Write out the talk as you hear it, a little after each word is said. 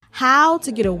How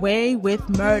to Get Away with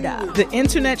Murder. The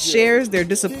internet shares their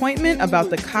disappointment about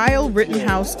the Kyle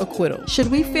Rittenhouse acquittal. Should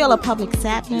we feel a public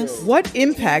sadness? What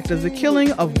impact does the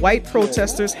killing of white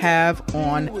protesters have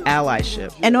on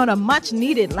allyship? And on a much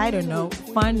needed lighter note,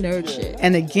 fun nerd shit.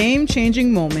 And a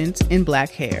game-changing moment in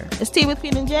black hair. It's Tea with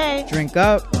Queen and Jay. Drink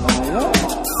up.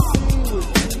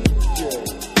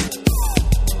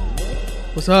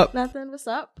 What's up? Nothing. What's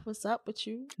up? What's up with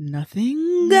you?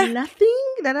 Nothing. Nothing?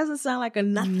 That doesn't sound like a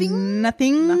nothing.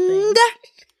 Nothing.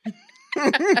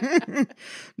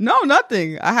 No,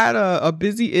 nothing. I had a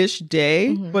busy-ish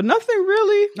day, but nothing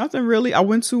really. I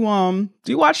went to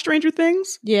do you watch Stranger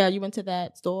Things? Yeah, you went to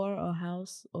that store or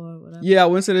house or whatever. Yeah, I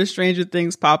went to the Stranger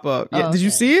Things pop-up. Yeah. Oh, Did you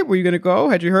see it? Were you gonna go?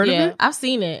 Had you heard of it? I've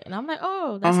seen it, and I'm like,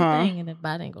 oh, that's the thing, and then but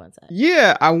I didn't go inside.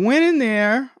 Yeah, I went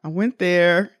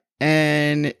there.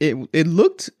 And it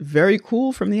looked very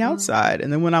cool from the outside.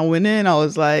 And then when I went in, I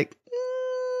was like,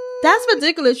 that's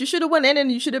ridiculous. You should have went in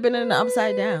and you should have been in the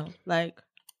upside down. Like,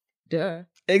 duh.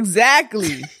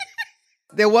 Exactly.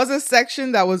 There was a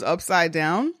section that was upside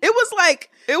down. It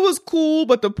was cool,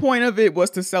 but the point of it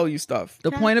was to sell you stuff.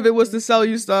 And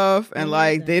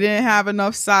like, they didn't have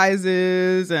enough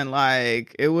sizes, and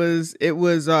like, it was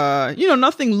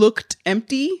nothing looked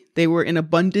empty. They were in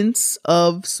abundance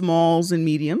of smalls and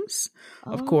mediums,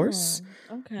 of course.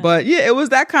 Okay. But yeah, it was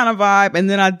that kind of vibe. And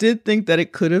then I did think that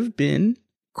it could have been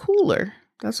cooler.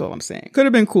 That's all I'm saying. Could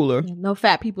have been cooler. No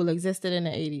fat people existed in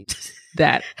the 80s.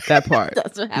 That part.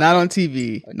 That's what happened. Not on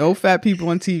TV. Okay. No fat people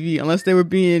on TV unless they were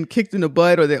being kicked in the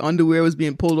butt or their underwear was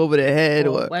being pulled over their head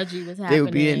or wedgie was happening. They were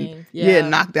being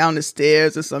knocked down the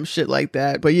stairs or some shit like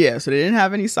that. But yeah, so they didn't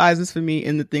have any sizes for me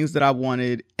in the things that I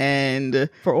wanted. And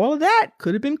for all of that,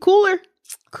 could have been cooler.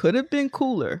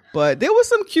 But there was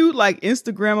some cute like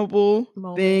Instagrammable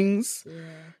things.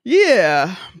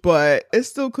 Yeah, but it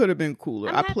still could have been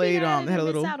cooler. I played I had a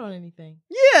little. Miss out on anything.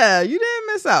 Yeah, you didn't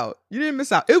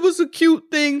miss out. It was a cute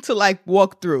thing to like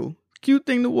walk through.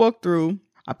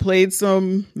 I played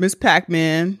some Miss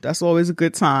Pac-Man. That's always a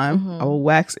good time. I will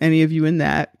wax any of you in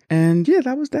that. And yeah,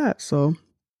 that was that. So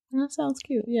that sounds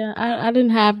cute. Yeah, I didn't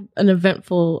have an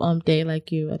eventful day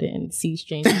like you. I didn't see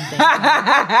strange things.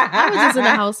 I was just in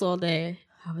the house all day.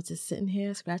 I was just sitting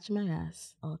here scratching my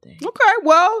ass all day. Okay,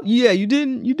 well, yeah, you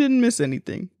didn't miss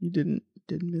anything. You didn't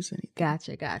miss anything.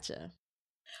 Gotcha.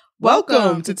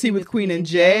 Welcome to Tea with Queen and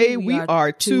Jay. We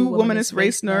are two womanist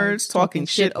race nerds talking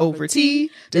shit over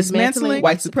tea, dismantling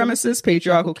white supremacist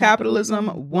patriarchal capitalism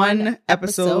one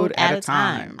episode at a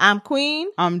time. I'm Queen.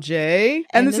 I'm Jay.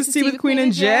 And this is Tea with Queen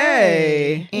and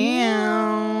Jay.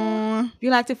 And if you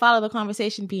like to follow the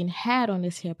conversation being had on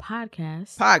this here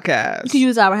podcast, you can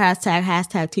use our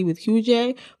hashtag Tea with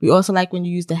QJ. We also like when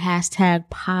you use the hashtag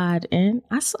PodIn.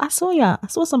 I saw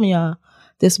some of y'all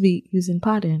this week using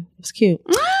PodIn. It was cute.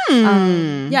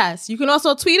 Yes, you can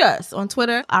also tweet us on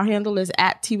Twitter. Our handle is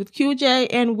 @TeaWithQJ,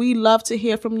 and we love to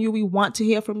hear from you. We want to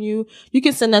hear from you. You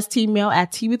can send us T-mail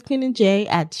at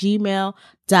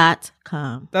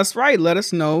teawithqueenandj@gmail.com. That's right. Let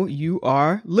us know you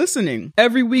are listening.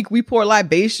 Every week we pour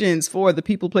libations for the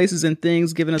people, places, and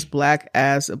things giving us black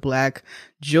as black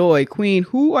joy. Queen,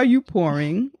 who are you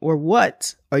pouring, or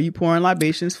what are you pouring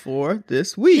libations for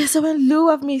this week? Yeah, so in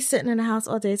lieu of me sitting in the house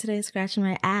all day today scratching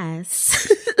my ass,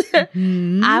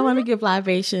 I want to give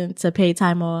libation to paid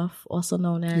time off, also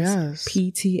known as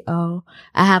PTO.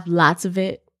 I have lots of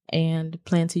it and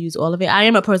plan to use all of it. I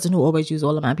am a person who always use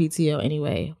all of my PTO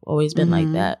anyway. Always been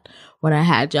like that when I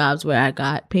had jobs where I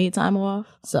got paid time off.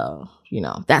 So,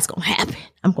 that's going to happen.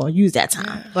 I'm going to use that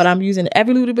time. But I'm using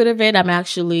every little bit of it. I'm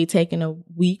actually taking the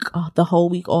whole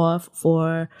week off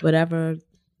for whatever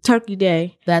Turkey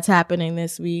Day that's happening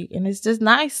this week. And it's just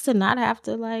nice to not have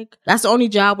to that's the only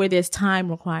job where there's time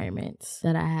requirements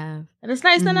that I have. And it's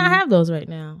nice to not have those right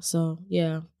now. So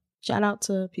yeah, shout out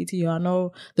to PTO. I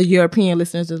know the European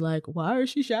listeners are like, why is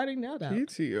she shouting that out?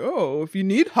 PTO. If you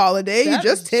need holiday, you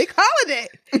just take holiday.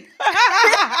 If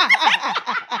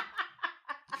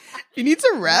you need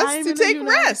to rest, you take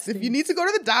rest. If you need to go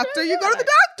to the doctor, you go to the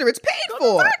doctor. It's paid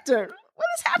for. What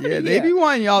is happening here? They be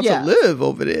wanting y'all to live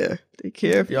over there. They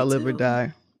care if y'all live or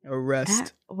die or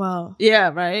rest. Well, yeah,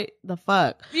 right? The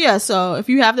fuck. Yeah, so if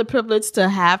you have the privilege to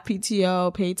have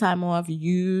PTO, paid time off,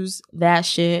 use that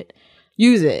shit.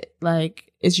 Use it.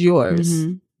 It's yours.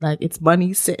 It's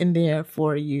money sitting there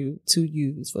for you to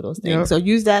use for those things. Yep. So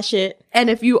use that shit. And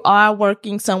if you are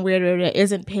working somewhere where there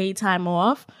isn't paid time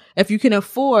off, if you can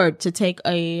afford to take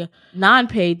a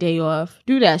non-paid day off,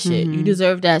 do that shit. You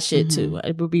deserve that shit too.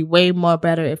 It would be way more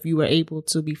better if you were able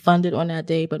to be funded on that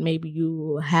day, but maybe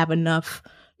you have enough,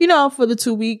 for the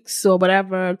 2 weeks or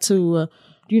whatever to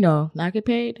not get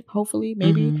paid, hopefully,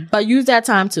 maybe. But use that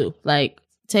time too. Like,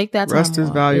 take that time Rest is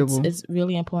off. valuable. It's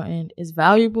really important. It's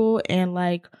valuable. And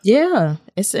like, yeah,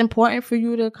 it's important for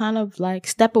you to kind of like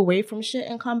step away from shit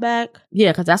and come back.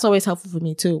 Yeah, because that's always helpful for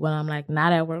me too. When I'm like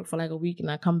not at work for like a week and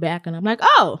I come back and I'm like,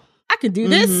 oh, I can do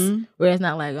this. Where it's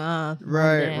not like,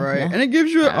 right. And it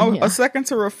gives you a second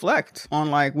to reflect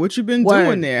on like what you've been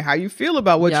doing there, how you feel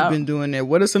about what you've been doing there.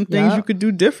 What are some things you could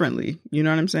do differently? You know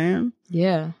what I'm saying?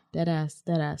 Yeah, that ass.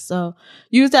 So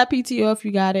use that PTO if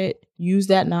you got it. Use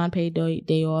that non-paid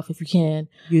day off if you can.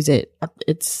 Use it.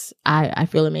 I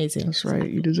feel amazing. That's right.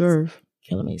 You deserve.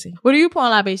 Feel amazing. What are you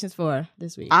pouring libations for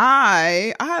this week?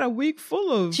 I had a week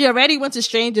full of. She already went to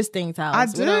Strangest Things house. I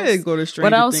did go to Strangest Things house.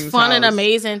 What else fun and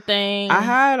amazing thing? I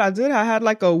had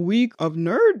like a week of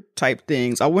nerd type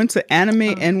things. I went to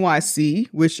Anime NYC,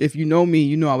 which if you know me,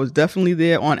 you know I was definitely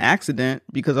there on accident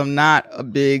because I'm not a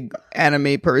big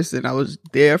anime person. I was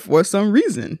there for some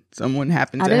reason. Someone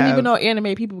happened to have. I didn't even know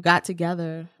anime people got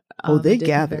together. They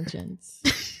gather.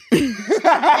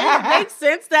 It makes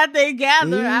sense that they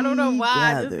gather. I don't know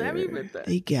why.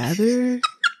 They gather.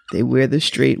 They wear the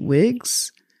straight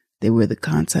wigs. They wear the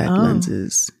contact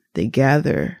lenses. They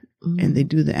gather and they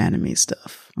do the anime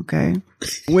stuff. Okay.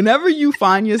 Whenever you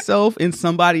find yourself in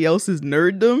somebody else's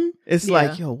nerddom, it's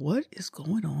like, yo, what is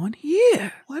going on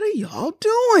here? What are y'all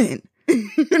doing? You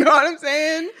know what I'm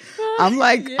saying? I'm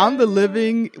like,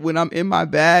 when I'm in my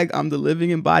bag, I'm the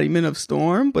living embodiment of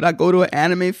Storm. But I go to an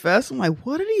anime fest, I'm like,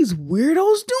 what are these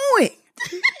weirdos doing?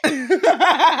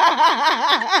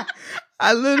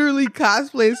 I literally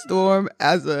cosplay Storm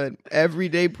as an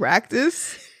everyday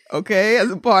practice, okay? As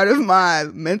a part of my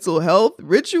mental health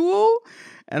ritual.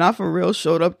 And I for real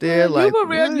showed up there like... You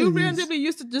randomly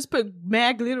used to just put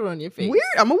mad glitter on your face. Weird.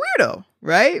 I'm a weirdo,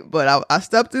 right? But I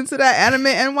stepped into that Anime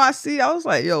NYC. I was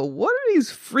like, yo, what are these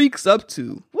freaks up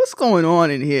to? What's going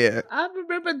on in here? I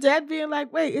remember Dad being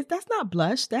like, wait, that's not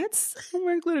blush. That's... I'm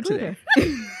wearing glitter today.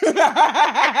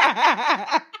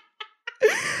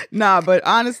 Nah, but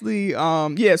honestly, so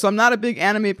I'm not a big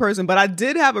anime person, but I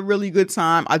did have a really good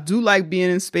time. I do like being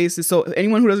in spaces. So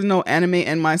anyone who doesn't know, Anime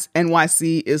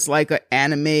NYC is like an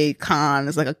anime con.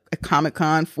 It's like a Comic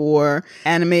Con for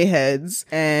anime heads.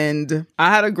 And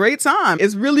I had a great time.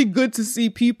 It's really good to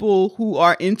see people who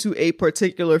are into a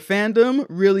particular fandom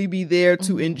really be there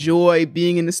to enjoy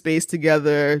being in the space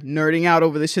together, nerding out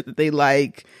over the shit that they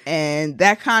like. And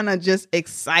that kind of just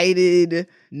excited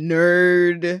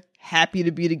nerd, happy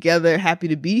to be together, happy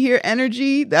to be here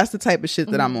energy. That's the type of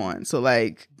shit that I'm on. So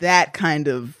like that kind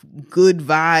of good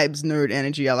vibes nerd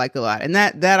energy I like a lot. And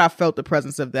that I felt the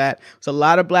presence of that. There's a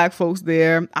lot of Black folks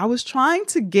there. I was trying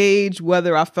to gauge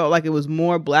whether I felt like it was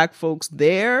more Black folks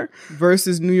there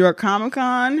versus New York Comic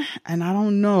Con. And I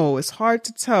don't know. It's hard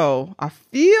to tell.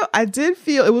 I did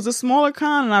feel it was a smaller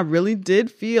con, and I really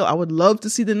did feel, I would love to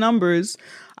see the numbers.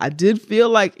 I did feel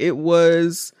like it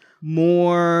was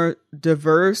more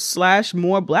diverse /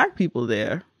 more Black people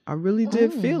there. I really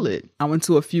did feel it. I went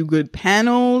to a few good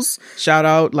panels. Shout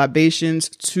out libations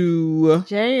to...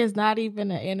 Jay is not even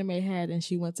an anime head and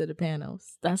she went to the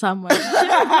panels. That's how much. Panels.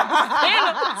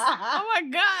 Oh my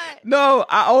God. No,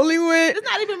 I only went... It's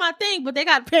not even my thing, but they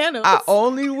got panels. I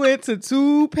only went to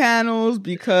 2 panels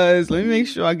because... Let me make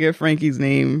sure I get Frankie's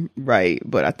name right,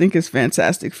 but I think it's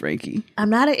Fantastic Frankie.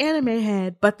 I'm not an anime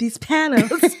head, but these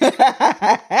panels...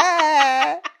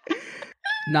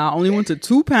 Nah, I only went to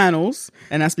 2 panels,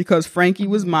 and that's because Frankie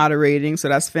was moderating. So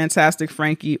that's Fantastic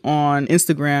Frankie on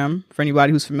Instagram. For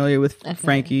anybody who's familiar with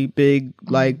Frankie, big,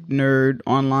 like, nerd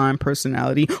online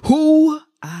personality who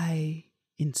I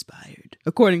inspired,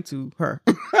 according to her.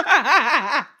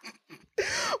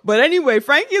 But anyway,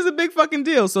 Frankie is a big fucking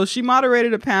deal. So she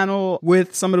moderated a panel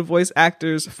with some of the voice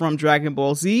actors from Dragon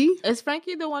Ball Z. Is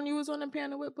Frankie the one you was on a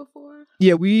panel with before?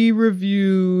 Yeah, we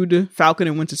reviewed Falcon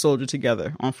and Winter Soldier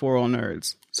together on For All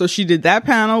Nerds. So she did that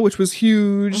panel, which was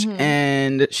huge.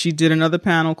 And she did another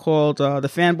panel called The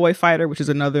Fanboy Fighter, which is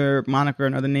another moniker,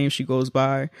 another name she goes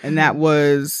by. And that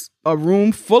was a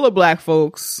room full of Black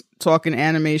folks talking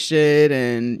anime shit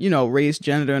and, you know, race,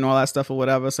 gender, and all that stuff or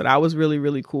whatever. So that was really,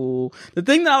 really cool. The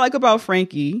thing that I like about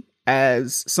Frankie,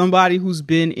 as somebody who's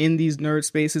been in these nerd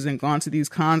spaces and gone to these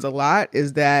cons a lot,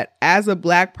 is that as a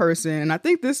Black person, and I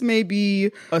think this may be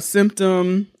a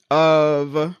symptom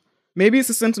of... Maybe it's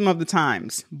a symptom of the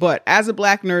times, but as a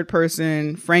Black nerd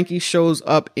person, Frankie shows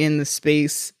up in the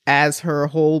space as her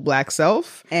whole Black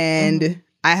self. And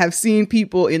I have seen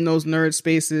people in those nerd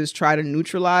spaces try to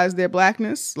neutralize their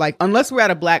Blackness. Like, unless we're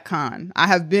at a Black con. I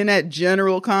have been at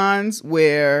general cons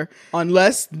where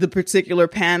unless the particular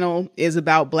panel is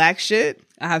about Black shit,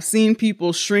 I have seen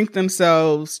people shrink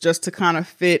themselves just to kind of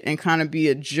fit and kind of be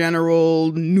a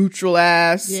general neutral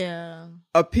ass. Yeah.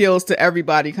 Appeals to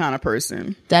everybody kind of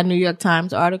person. That New York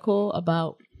Times article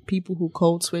about people who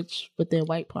code switch with their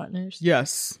white partners.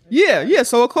 Yes. Yeah.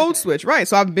 So a code switch, right?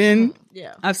 So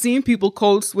I've seen people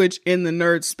code switch in the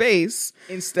nerd space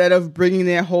instead of bringing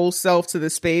their whole self to the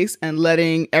space and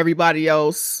letting everybody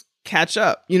else catch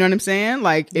up. You know what I'm saying?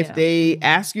 Like if they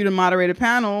ask you to moderate a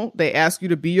panel, they ask you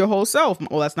to be your whole self.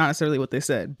 Well, that's not necessarily what they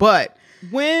said. But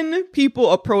when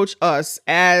people approach us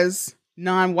as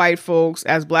non-white folks,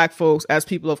 as black folks, as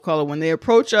people of color, when they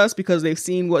approach us because they've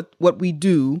seen what we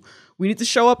do, we need to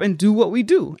show up and do what we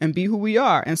do and be who we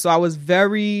are. And so I was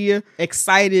very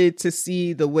excited to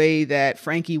see the way that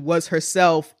Frankie was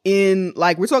herself in,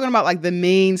 like, we're talking about like the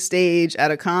main stage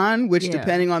at a con, which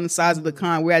depending on the size of the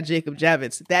con, we're at Jacob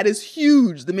Javits. That is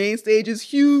huge. The main stage is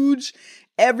huge.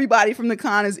 Everybody from the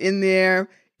con is in there.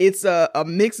 It's a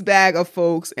mixed bag of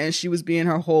folks, and she was being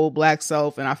her whole black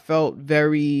self. And I felt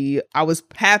I was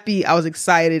happy. I was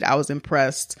excited. I was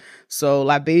impressed. So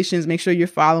Libations, make sure you're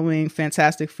following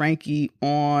Fantastic Frankie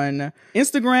on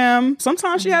Instagram.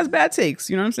 Sometimes she has bad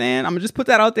takes. You know what I'm saying? I'm gonna just put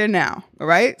that out there now. All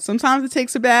right. Sometimes the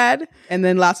takes are bad, and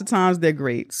then lots of times they're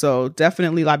great. So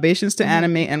definitely Libations to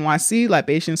Anime NYC,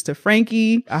 Libations to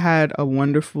Frankie. I had a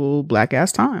wonderful black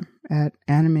ass time at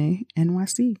Anime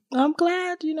NYC. I'm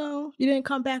glad, you didn't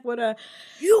come back with a,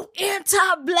 you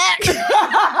anti-black motherfucker.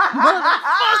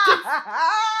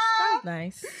 That's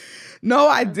nice. No,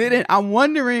 I didn't. I'm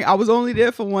wondering, I was only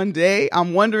there for one day.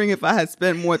 I'm wondering if I had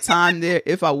spent more time there,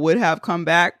 if I would have come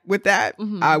back with that.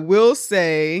 Mm-hmm. I will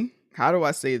say, how do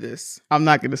I say this? I'm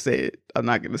not going to say it.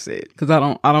 Because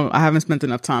I haven't spent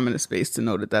enough time in the space to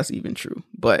know that that's even true.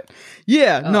 But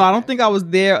yeah, no, I don't think I was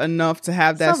there enough to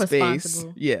have that space.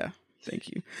 Yeah. Thank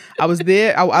you. I was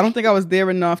there. I don't think I was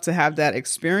there enough to have that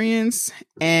experience.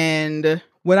 And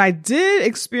what I did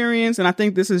experience, and I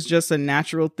think this is just a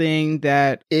natural thing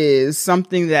that is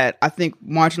something that I think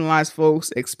marginalized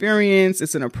folks experience.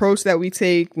 It's an approach that we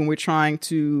take when we're trying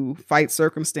to fight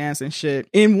circumstance and shit.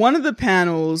 In one of the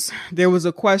panels, there was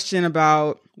a question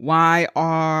about why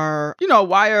are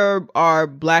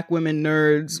black women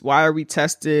nerds? Why are we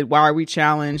tested? Why are we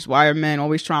challenged? Why are men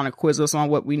always trying to quiz us on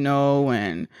what we know?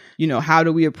 And, how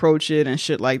do we approach it and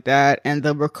shit like that? And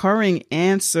the recurring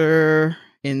answer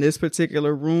in this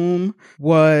particular room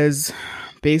was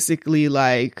basically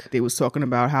like they was talking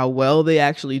about how well they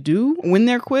actually do when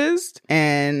they're quizzed.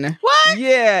 And what?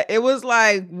 Yeah, it was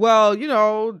like, well,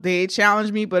 they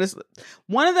challenged me, but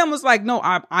one of them was like, no,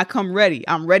 I come ready.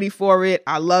 I'm ready for it.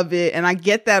 I love it. And I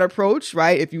get that approach,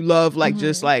 right? If you love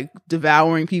just like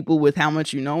devouring people with how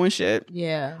much you know and shit.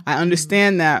 Yeah. I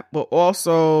understand that, but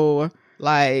also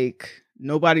like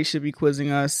nobody should be quizzing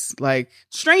us like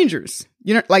strangers.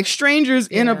 Like strangers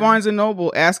in a Barnes and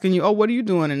Noble asking you, oh, what are you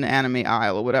doing in the anime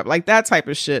aisle or whatever? Like that type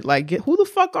of shit. Like, who the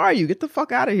fuck are you? Get the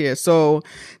fuck out of here. So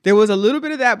there was a little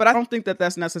bit of that, but I don't think that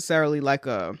that's necessarily like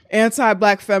a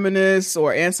anti-black feminist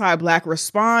or anti-black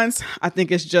response. I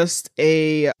think it's just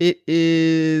it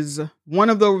is one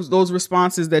of those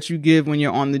responses that you give when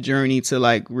you're on the journey to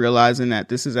like realizing that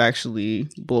this is actually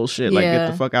bullshit. Like, get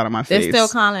the fuck out of my face. They're still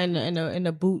kind of in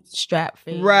the bootstrap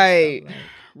phase. Right. So,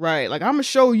 right. Like, I'm gonna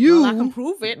show you. Well, I can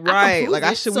prove it. Right. Like,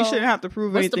 we shouldn't have to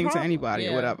prove anything to anybody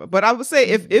or whatever. But I would say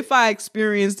if I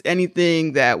experienced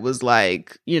anything that was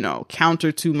like,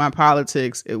 counter to my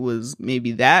politics, it was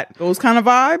maybe those kind of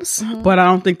vibes. Mm-hmm. But I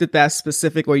don't think that that's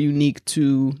specific or unique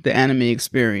to the anime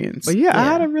experience. But yeah, I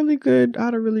had a really good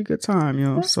time,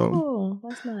 That's cool.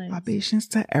 That's nice. Libations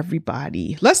to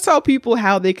everybody. Let's tell people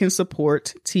how they can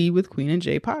support Tea with Queen and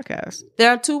J podcast. There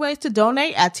are 2 ways to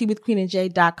donate at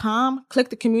teawithqueenandj.com. Click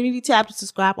the community tab to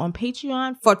subscribe on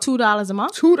Patreon for $2 a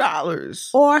month. $2.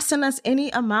 Or send us any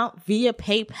amount via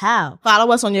PayPal.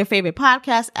 Follow us on your favorite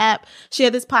podcast app. Share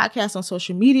this podcast on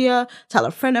social media. Tell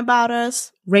a friend about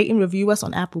us. Rate and review us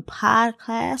on Apple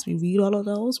Podcasts. We read all of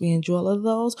those. We enjoy all of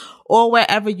those. Or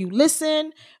wherever you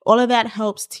listen. All of that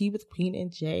helps Tea with Queen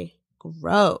and J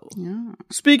grow. Yeah.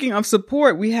 Speaking of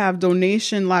support, we have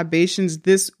donation libations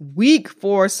this week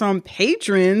for some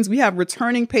patrons. We have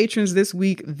returning patrons this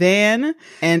week, Van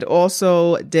and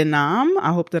also Denam.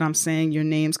 I hope that I'm saying your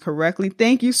names correctly.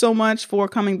 Thank you so much for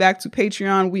coming back to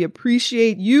Patreon. We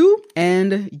appreciate you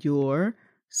and your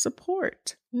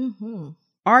support. Mm-hmm.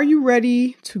 Are you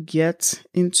ready to get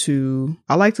into,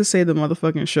 I like to say the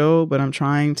motherfucking show, but I'm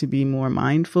trying to be more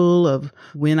mindful of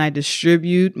when I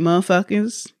distribute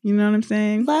motherfuckers. You know what I'm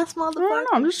saying? Last motherfucker.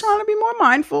 I'm just trying to be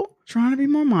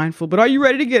more mindful. But are you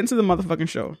ready to get into the motherfucking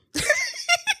show?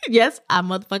 Yes, I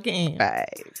motherfucking am.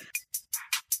 Right.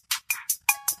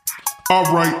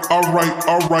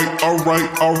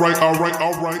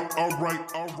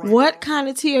 What kind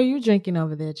of tea are you drinking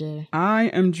over there, Jay? I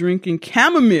am drinking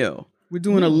chamomile. We're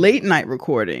doing a late night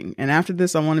recording. And after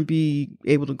this, I want to be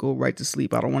able to go right to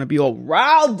sleep. I don't want to be all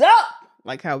riled up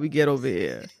like how we get over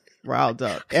here. Riled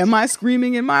up. Am I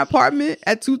screaming in my apartment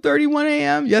at 2:31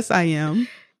 a.m.? Yes, I am.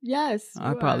 Yes.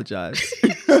 I apologize.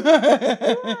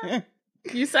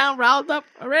 You sound riled up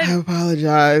already. I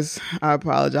apologize.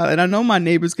 And I know my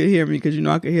neighbors could hear me because,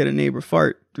 I could hear the neighbor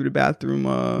fart through the bathroom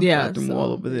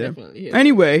wall over there.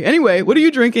 Anyway, what are you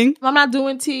drinking? I'm not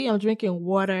doing tea. I'm drinking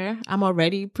water. I'm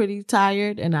already pretty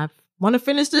tired and I want to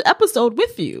finish the episode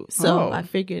with you. So I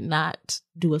figured not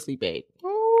do a sleep aid.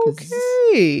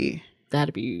 Okay.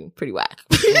 That'd be pretty whack.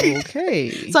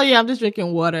 Okay. So I'm just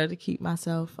drinking water to keep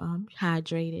myself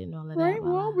hydrated and all of that. Right.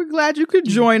 Well, we're glad you could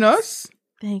join us.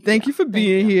 Thank you for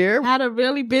being here. I had a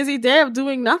really busy day of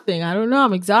doing nothing. I don't know.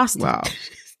 I'm exhausted. Wow.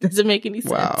 Doesn't make any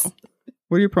sense. Wow.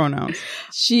 What are your pronouns?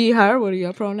 She, her. What are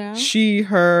your pronouns? She,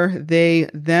 her, they,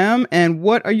 them. And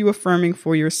what are you affirming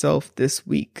for yourself this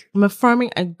week? I'm affirming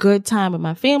a good time with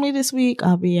my family this week.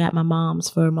 I'll be at my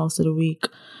mom's for most of the week.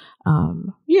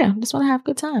 Just want to have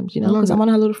good times, because I'm one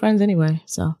of her little friends anyway.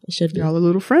 So it should be. Y'all are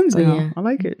little friends now. Yeah. I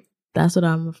like it. That's what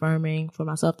I'm affirming for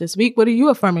myself this week. What are you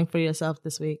affirming for yourself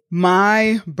this week?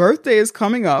 My birthday is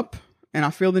coming up, and I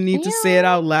feel the need to say it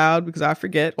out loud because I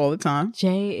forget all the time.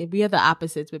 Jay, we are the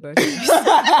opposites with birthdays.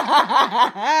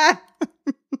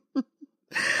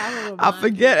 I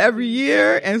forget every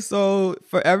year, and so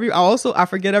I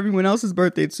forget everyone else's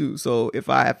birthday too. So if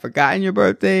I have forgotten your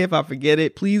birthday, if I forget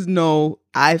it, please know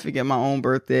I forget my own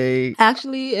birthday.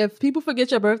 Actually, if people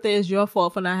forget your birthday, it's your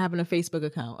fault for not having a Facebook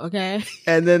account, okay?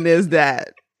 And then there's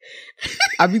that.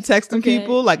 I be texting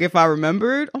people, like if I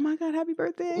remembered, oh my God, happy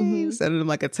birthday, sending them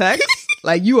like a text.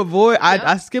 Like you avoid,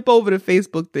 I skip over the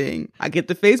Facebook thing. I get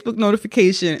the Facebook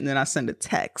notification and then I send a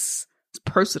text. It's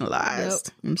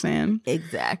personalized. You know what I'm saying?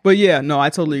 Exactly. But I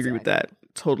totally agree with that.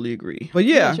 Totally agree. But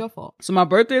it's your fault. So my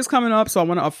birthday is coming up, so I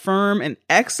want to affirm an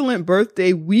excellent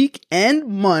birthday week and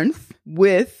month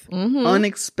with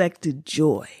unexpected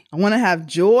joy. I want to have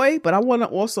joy, but I want to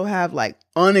also have like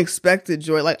unexpected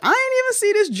joy. Like I ain't even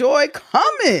see this joy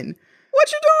coming.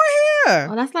 What you doing here?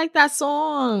 Oh, that's like that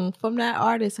song from that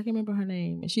artist. I can't remember her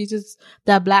name. And she's just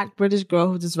that black British girl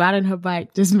who's just riding her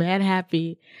bike, just mad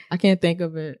happy. I can't think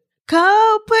of it.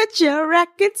 Go put your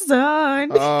records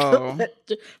on. Oh. Go put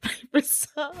your records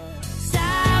on.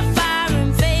 Sapphire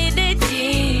and faded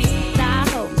jeans. I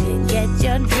hope you get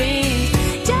your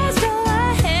dreams. Just go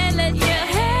ahead, let your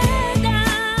head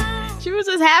down. She was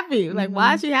just happy. Like,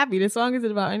 why is she happy? This song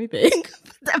isn't about anything.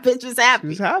 That bitch was happy. She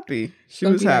was happy. She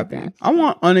was happy. Like I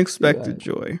want unexpected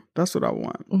joy. That's what I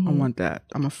want. I want that.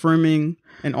 I'm affirming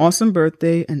an awesome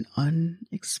birthday and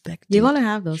unexpected You're going to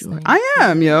have those joy. things. I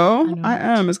am, yo. I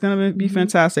am. It's going to be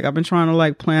fantastic. I've been trying to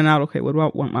like plan out, okay, what do I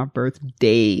want my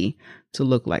birthday to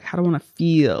look like? How do I want to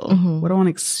feel? What do I want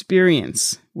to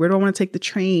experience? Where do I want to take the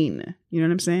train? You know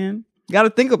what I'm saying? You got to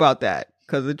think about that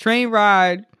because the train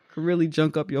ride could really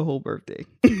junk up your whole birthday.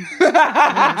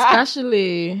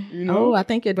 Especially, I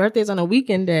think your birthday's on a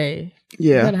weekend day.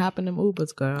 Yeah. You gotta hop in them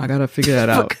Ubers, girl. I gotta figure that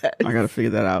out. I gotta figure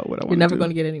that out. What I want. You're never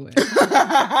gonna get anywhere.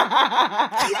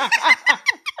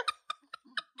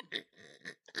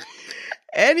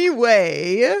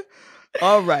 Anyway.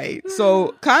 All right.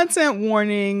 So, content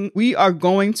warning. We are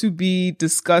going to be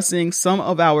discussing some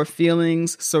of our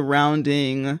feelings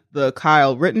surrounding the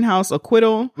Kyle Rittenhouse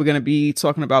acquittal. We're going to be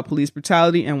talking about police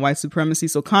brutality and white supremacy.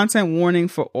 So, content warning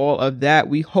for all of that.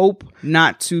 We hope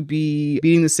not to be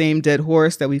beating the same dead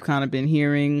horse that we've kind of been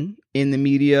hearing in the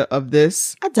media of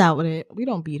this. I doubt it. We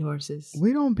don't beat horses.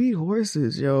 We don't beat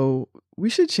horses, yo. We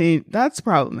should change. That's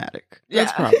problematic.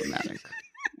 That's problematic.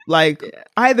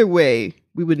 Either way,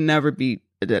 we would never beat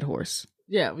a dead horse.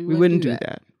 Yeah, we wouldn't do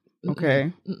that.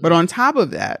 Okay. But on top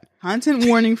of that, content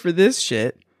warning for this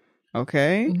shit.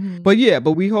 Okay. But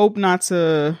we hope not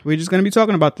to. We're just going to be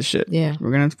talking about the shit. Yeah.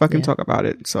 We're going to fucking talk about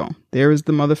it. So there is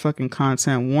the motherfucking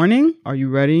content warning. Are you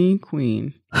ready,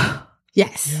 Queen?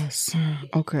 Yes.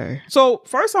 Okay. So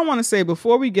first I want to say,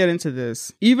 before we get into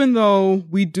this, even though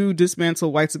we do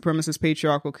dismantle white supremacist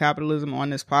patriarchal capitalism on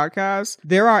this podcast,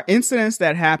 there are incidents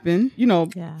that happen,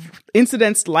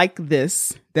 incidents like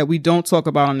this that we don't talk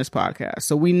about on this podcast.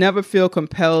 So we never feel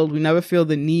compelled. We never feel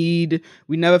the need.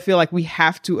 We never feel like we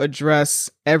have to address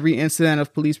every incident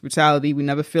of police brutality. We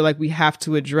never feel like we have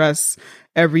to address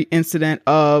every incident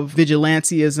of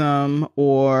vigilantism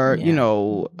or,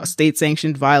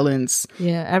 state-sanctioned violence.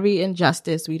 Yeah, every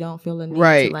injustice. We don't feel the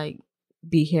need to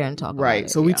be here and talk about it. Right.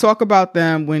 So we talk about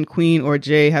them when Queen or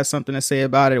Jay has something to say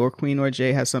about it, or Queen or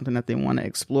Jay has something that they want to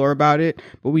explore about it.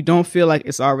 But we don't feel like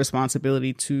it's our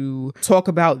responsibility to talk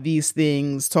about these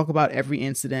things, talk about every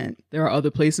incident. There are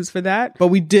other places for that. But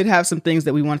we did have some things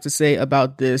that we wanted to say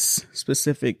about this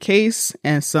specific case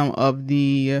and some of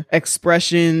the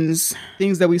expressions,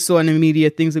 things that we saw in the media,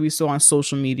 things that we saw on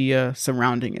social media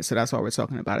surrounding it. So that's why we're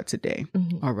talking about it today.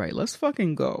 Mm-hmm. All right, let's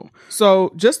fucking go.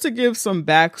 So just to give some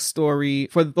backstory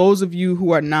for those of you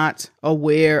who are not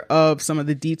aware of some of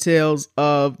the details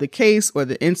of the case or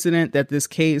the incident that this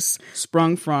case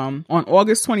sprung from, on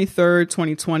August 23rd,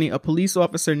 2020, a police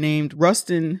officer named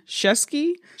Rustin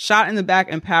Sheskey shot in the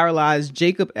back and paralyzed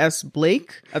Jacob S.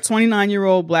 Blake, a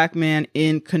 29-year-old black man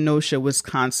in Kenosha,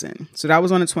 Wisconsin. So that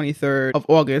was on the 23rd of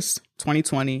August,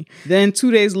 2020. Then 2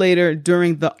 days later,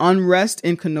 during the unrest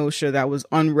in Kenosha, that was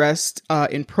unrest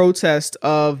in protest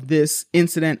of this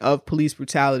incident of police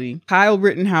brutality, Kyle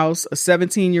Rittenhouse, a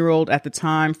 17-year-old at the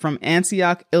time from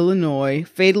Antioch, Illinois,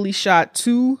 fatally shot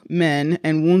 2 men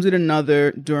and wounded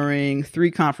another during 3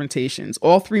 confrontations.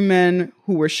 All 3 men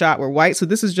who were shot were white. So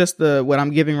this is just what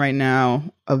I'm giving right now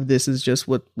of this is just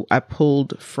what I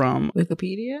pulled from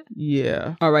Wikipedia.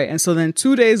 Yeah. All right. And so then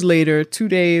 2 days later, 2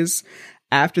 days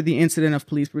after the incident of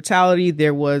police brutality,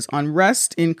 there was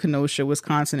unrest in Kenosha,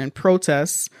 Wisconsin, and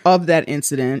protests of that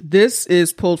incident. This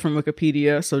is pulled from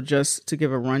Wikipedia. So just to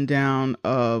give a rundown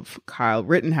of Kyle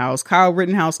Rittenhouse. Kyle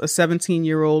Rittenhouse, a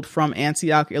 17-year-old from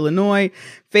Antioch, Illinois,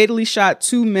 fatally shot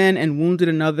 2 men and wounded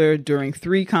another during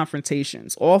 3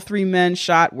 confrontations. All 3 men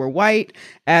shot were white,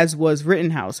 as was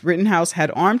Rittenhouse. Rittenhouse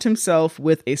had armed himself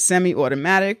with a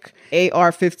semi-automatic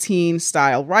AR-15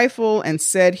 style rifle and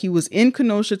said he was in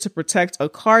Kenosha to protect a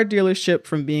car dealership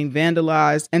from being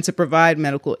vandalized and to provide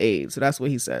medical aid. So that's what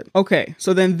he said. Okay,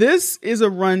 so then this is a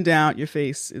rundown. Your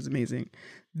face is amazing.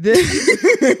 This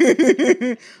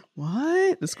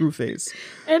what? The screw face.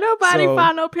 Ain't nobody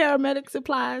found no paramedic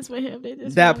supplies for him. They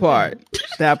just that part,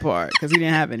 because he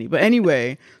didn't have any. But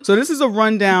anyway, so this is a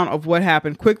rundown of what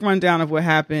happened. Quick rundown of what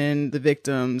happened, the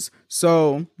victims.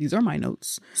 So these are my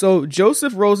notes. So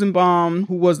Joseph Rosenbaum,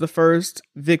 who was the first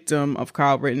victim of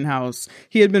Kyle Rittenhouse,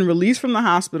 he had been released from the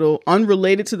hospital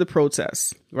unrelated to the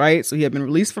protests, right? So he had been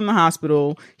released from the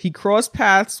hospital. He crossed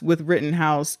paths with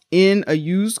Rittenhouse in a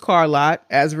used car lot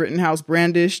as Rittenhouse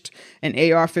brandished an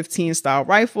AR-15 style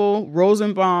rifle.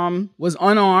 Rosenbaum was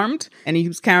unarmed and he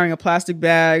was carrying a plastic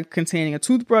bag containing a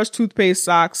toothbrush, toothpaste,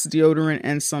 socks, deodorant,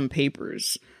 and some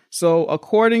papers. So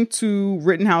according to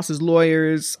Rittenhouse's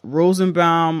lawyers,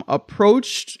 Rosenbaum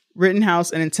approached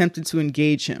Rittenhouse and attempted to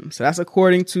engage him. So that's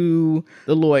according to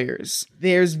the lawyers.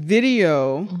 There's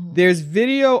video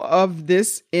of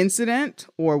this incident,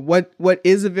 or what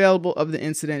is available of the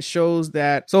incident shows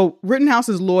that. So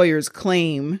Rittenhouse's lawyers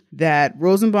claim that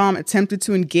Rosenbaum attempted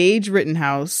to engage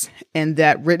Rittenhouse and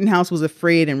that Rittenhouse was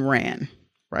afraid and ran.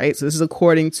 Right. So this is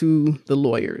according to the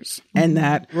lawyers, and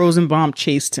that Rosenbaum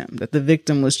chased him, that the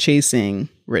victim was chasing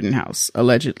Rittenhouse,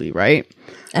 allegedly. Right.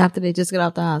 After they just got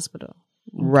out the hospital.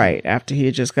 Right. After he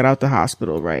had just got out the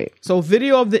hospital. Right. So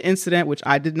video of the incident, which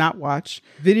I did not watch.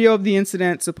 Video of the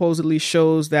incident supposedly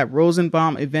shows that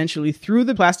Rosenbaum eventually threw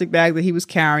the plastic bag that he was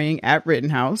carrying at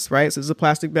Rittenhouse. Right. So it's a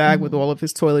plastic bag with all of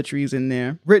his toiletries in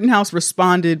there. Rittenhouse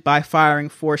responded by firing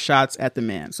 4 shots at the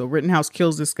man. So Rittenhouse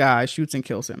kills this guy, shoots and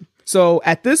kills him. So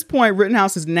at this point,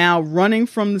 Rittenhouse is now running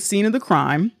from the scene of the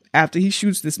crime. After he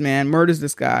shoots this man, murders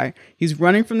this guy, he's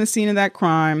running from the scene of that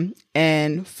crime.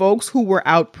 And folks who were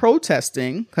out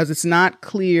protesting, because it's not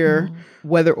clear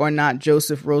whether or not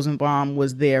Joseph Rosenbaum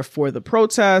was there for the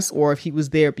protest, or if he was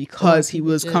there because he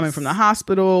was coming from the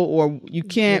hospital, or you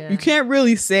can't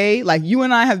really say. Like, you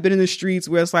and I have been in the streets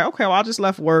where it's like, okay, well, I just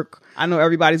left work. I know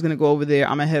everybody's going to go over there.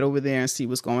 I'm going to head over there and see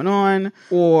what's going on,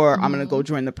 or I'm going to go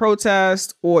join the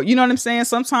protest, or, you know what I'm saying?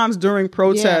 Sometimes during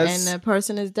protests, and the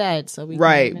person is dead. So we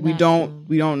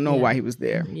don't know why he was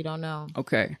there. You don't know.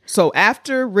 Okay. So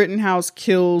after Rittenhouse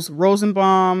kills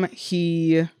Rosenbaum,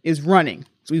 he is running.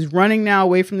 So he's running now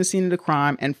away from the scene of the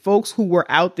crime, and folks who were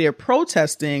out there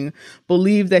protesting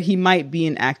believe that he might be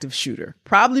an active shooter,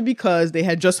 probably because they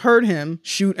had just heard him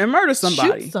shoot and murder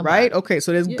somebody. Right? Okay,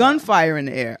 so there's gunfire in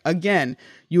the air. Again,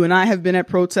 you and I have been at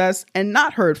protests and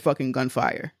not heard fucking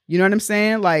gunfire. You know what I'm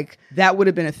saying? Like, that would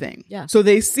have been a thing. Yeah. So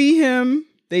they see him.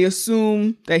 They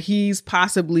assume that he's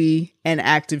possibly an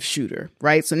active shooter,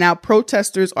 right? So now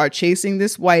protesters are chasing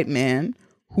this white man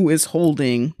who is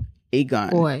holding a gun.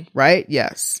 Boy. Right?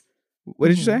 Yes. What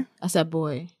did you say? I said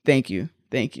boy. Thank you.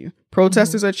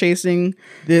 Protesters are chasing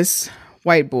this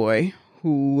white boy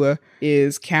who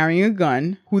is carrying a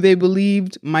gun, who they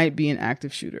believed might be an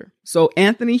active shooter. So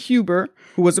Anthony Huber,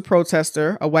 who was a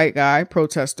protester, a white guy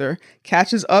protester,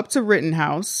 catches up to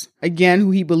Rittenhouse, again,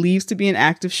 who he believes to be an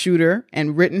active shooter,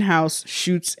 and Rittenhouse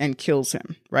shoots and kills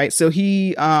him, right? So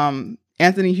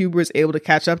Anthony Huber is able to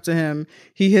catch up to him.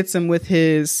 He hits him with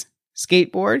his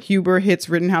skateboard. Huber hits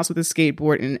Rittenhouse with his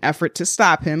skateboard in an effort to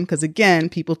stop him because, again,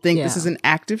 people think this is an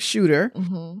active shooter.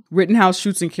 Mm-hmm. Rittenhouse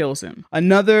shoots and kills him.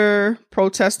 Another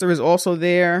protester is also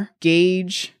there,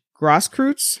 Gage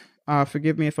Grosskreutz.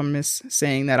 Forgive me if I'm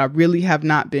missaying that. I really have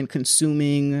not been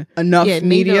consuming enough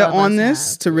media on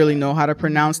this to really know how to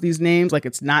pronounce these names. Like,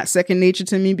 it's not second nature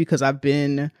to me because I've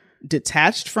been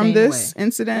detached from this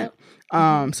incident.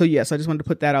 Yep. So yes, I just wanted to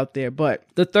put that out there. But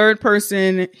the third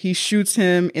person, he shoots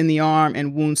him in the arm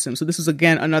and wounds him. So this is,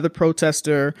 again, another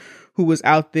protester who was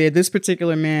out there. This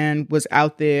particular man was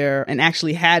out there and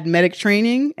actually had medic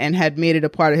training and had made it a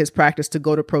part of his practice to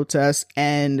go to protests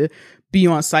and be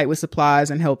on site with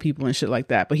supplies and help people and shit like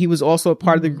that. But he was also a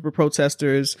part of the group of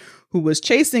protesters who was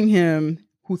chasing him,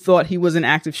 who thought he was an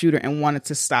active shooter and wanted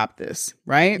to stop this,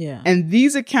 right? Yeah. And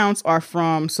these accounts are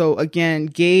from, so again,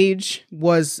 Gage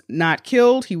was not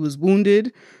killed. He was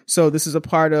wounded. So this is a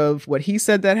part of what he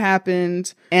said that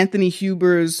happened. Anthony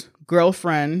Huber's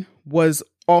girlfriend was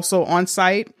also on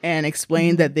site and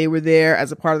explained that they were there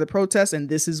as a part of the protest, and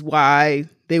this is why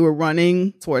they were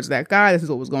running towards that guy. This is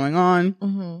what was going on.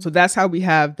 Mm-hmm. So that's how we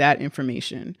have that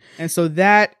information. And so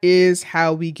that is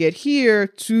how we get here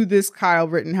to this Kyle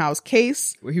Rittenhouse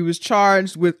case, where he was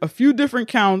charged with a few different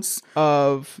counts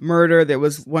of murder. There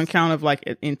was one count of like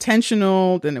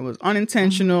intentional, then it was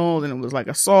unintentional, then it was like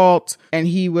assault, and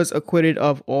he was acquitted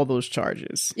of all those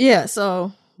charges. Yeah,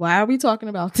 so why are we talking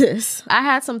about this? I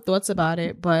had some thoughts about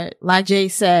it, but like Jay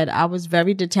said, I was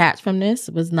very detached from this,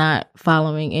 was not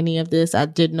following any of this. I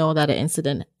did know that an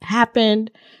incident happened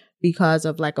because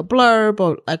of like a blurb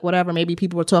or like whatever. Maybe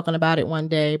people were talking about it one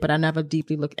day, but I never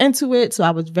deeply looked into it. So I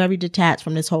was very detached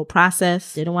from this whole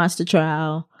process. Didn't watch the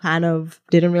trial. Kind of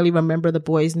didn't really remember the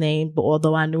boy's name, but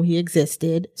although I knew he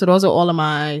existed. So those are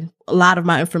a lot of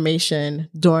my information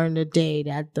during the day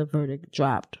that the verdict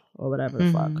dropped. Or whatever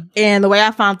the fuck. And the way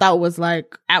I found out was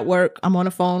like at work, I'm on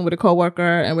the phone with a coworker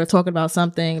and we're talking about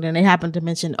something. And then they happened to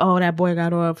mention, oh, that boy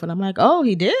got off. And I'm like, oh,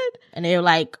 he did? And they were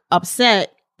like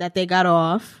upset that they got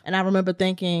off. And I remember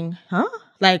thinking, huh?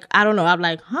 Like, I don't know. I'm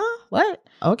like, huh? What?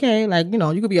 Okay. Like, you know,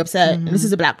 you could be upset. And this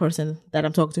is a black person that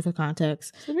I'm talking to for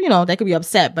context. So, you know, they could be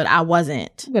upset, but I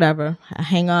wasn't. Whatever. I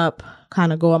hang up,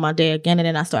 kind of go on my day again. And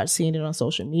then I start seeing it on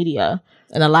social media.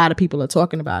 And a lot of people are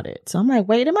talking about it. So I'm like,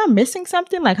 wait, am I missing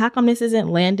something? Like, how come this isn't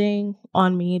landing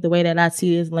on me the way that I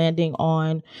see it is landing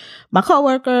on my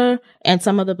coworker and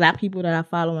some of the black people that I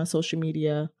follow on social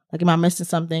media? Like, am I missing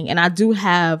something? And I do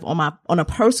have on a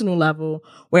personal level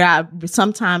where I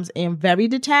sometimes am very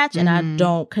detached and I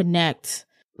don't connect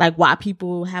like why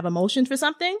people have emotions for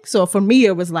something. So for me,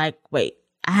 it was like, wait,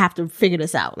 I have to figure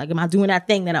this out. Like, am I doing that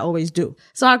thing that I always do?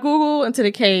 So I Googled into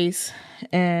the case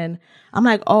and I'm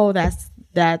like, oh, I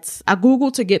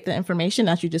Googled to get the information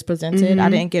that you just presented. I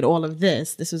didn't get all of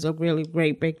this. This is a really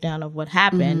great breakdown of what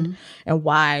happened and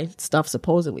why stuff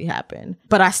supposedly happened.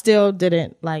 But I still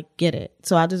didn't like get it.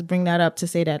 So I just bring that up to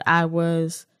say that I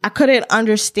couldn't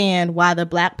understand why the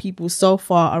black people so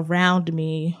far around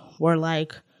me were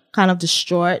like kind of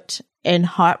distraught and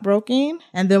heartbroken.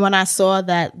 And then when I saw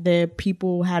that the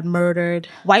people had murdered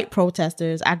white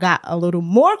protesters, I got a little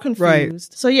more confused.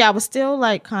 Right. So yeah, I was still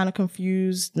like kind of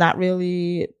confused, not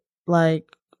really like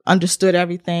understood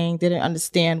everything, didn't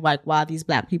understand like why these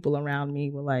black people around me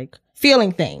were like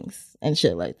feeling things and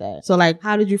shit like that. So like,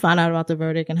 how did you find out about the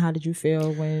verdict and how did you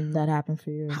feel when that happened for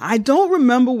you? I don't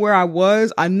remember where I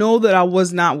was. I know that I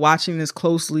was not watching this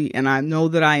closely, and I know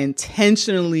that I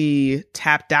intentionally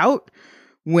tapped out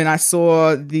when I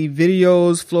saw the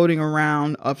videos floating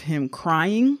around of him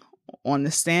crying on the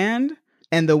stand,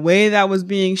 and the way that was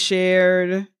being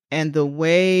shared, and the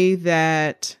way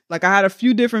that, like, I had a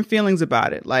few different feelings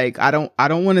about it. Like, I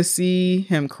don't want to see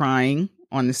him crying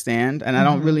on the stand, and I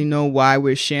don't really know why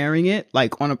we're sharing it,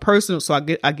 like, on a personal. So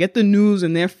I get the news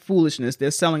and their foolishness. They're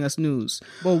selling us news,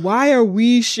 but why are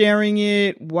we sharing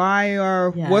it?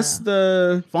 What's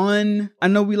the fun? I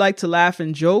know we like to laugh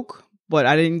and joke, but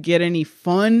I didn't get any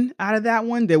fun out of that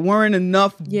one. There weren't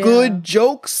enough good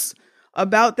jokes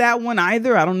about that one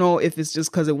either. I don't know if it's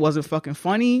just because it wasn't fucking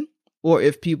funny or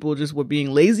if people just were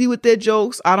being lazy with their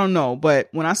jokes. I don't know. But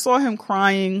when I saw him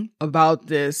crying about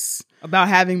this, about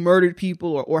having murdered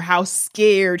people or how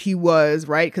scared he was,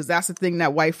 right? Because that's the thing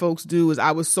that white folks do is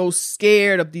I was so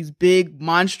scared of these big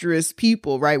monstrous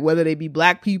people, right? Whether they be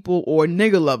black people or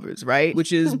nigger lovers, right?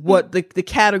 Which is what the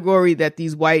category that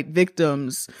these white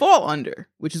victims fall under,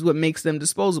 which is what makes them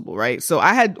disposable, right? So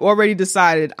I had already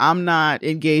decided I'm not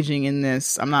engaging in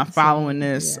this. I'm not following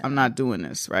this. I'm not doing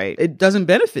this, right? It doesn't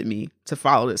benefit me to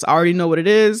follow this. I already know what it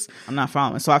is. I'm not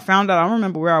following. So I found out, I don't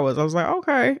remember where I was. I was like,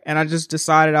 okay. And I just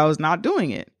decided I was not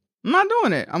doing it. I'm not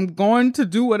doing it. I'm going to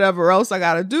do whatever else I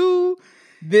got to do.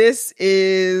 This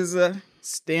is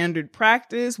standard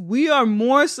practice. We are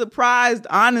more surprised,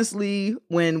 honestly,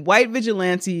 when white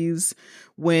vigilantes,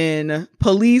 when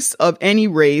police of any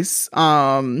race,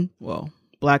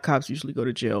 black cops usually go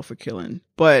to jail for killing,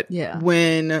 but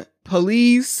when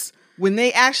police, when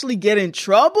they actually get in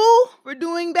trouble for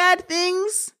doing bad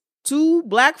things to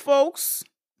black folks,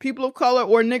 people of color,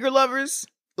 or nigger lovers,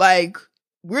 like,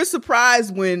 we're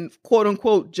surprised when quote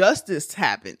unquote justice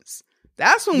happens.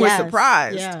 That's when we're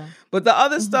surprised. Yeah. But the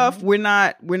other stuff, we're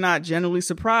not generally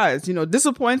surprised. You know,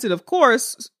 disappointed, of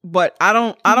course, but I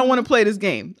don't want to play this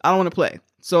game. I don't want to play.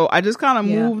 So I just kind of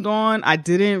moved on. I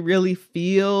didn't really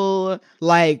feel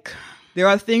like there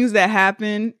are things that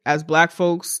happen as black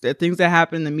folks. There are things that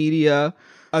happen in the media.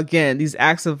 Again, these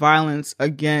acts of violence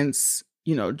against,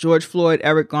 you know, George Floyd,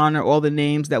 Eric Garner, all the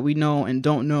names that we know and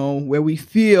don't know, where we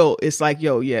feel it's like,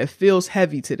 it feels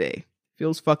heavy today.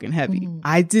 Feels fucking heavy.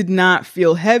 I did not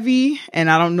feel heavy, and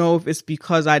I don't know if it's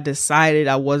because I decided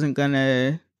I wasn't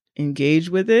gonna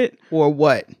engage with it or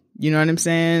what. You know what I'm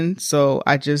saying? So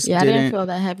I just I didn't feel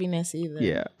that heaviness either.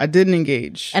 Yeah, I didn't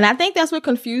engage. And I think that's what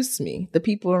confused me. The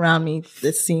people around me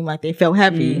that seemed like they felt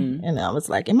heavy. And I was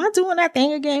like, am I doing that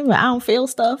thing again where I don't feel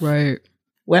stuff? Right.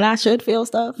 When I should feel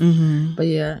stuff. But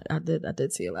yeah, I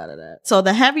did see a lot of that. So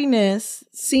the heaviness,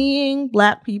 seeing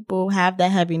black people have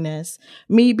that heaviness,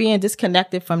 me being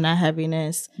disconnected from that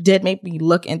heaviness did make me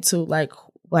look into like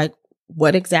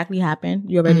what exactly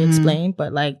happened. You already explained,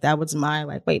 but like that was my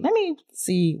like, wait, let me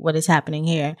see what is happening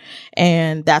here.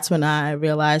 And that's when I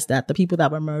realized that the people that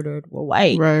were murdered were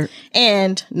white. Right.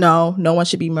 And no one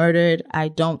should be murdered. I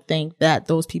don't think that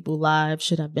those people's lives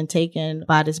should have been taken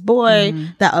by this boy.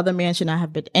 That other man should not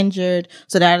have been injured.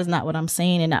 So that is not what I'm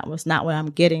saying, and that was not what I'm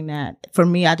getting at. For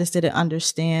me, I just didn't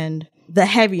understand the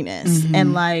heaviness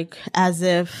and like as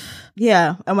if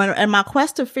and my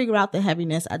quest to figure out the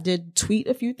heaviness, I did tweet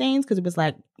a few things because it was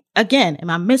like, again, am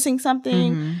I missing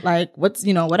something? Like what's,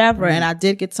 whatever. And I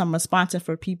did get some responses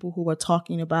for people who were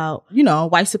talking about,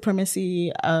 white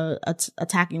supremacy,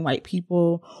 attacking white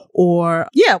people, or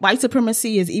white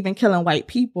supremacy is even killing white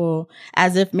people,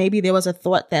 as if maybe there was a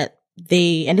thought that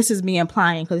and this is me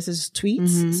implying because this is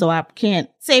tweets, so I can't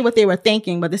say what they were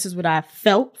thinking, but this is what I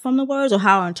felt from the words or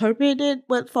how I interpreted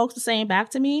what folks are saying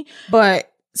back to me.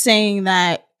 But saying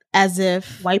that as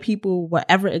if white people were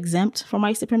ever exempt from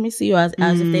white supremacy, or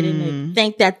as if they didn't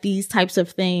think that these types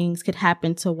of things could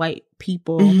happen to white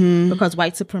people because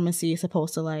white supremacy is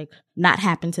supposed to like not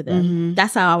happen to them.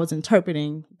 That's how I was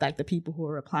interpreting like the people who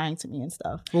were replying to me and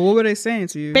stuff. Well, what were they saying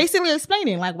to you? Basically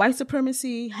explaining like white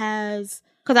supremacy has...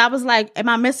 Because I was like, am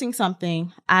I missing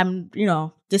something? I'm,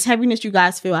 this heaviness you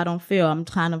guys feel, I don't feel. I'm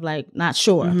kind of like not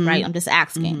sure, right? I'm just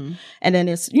asking. And then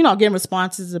it's, getting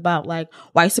responses about like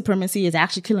white supremacy is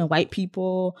actually killing white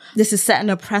people. This is setting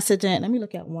a precedent. Let me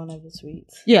look at one of the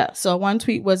tweets. Yeah. So one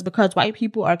tweet was because white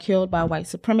people are killed by white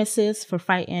supremacists for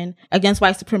fighting against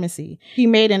white supremacy. He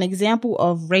made an example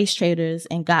of race traitors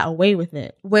and got away with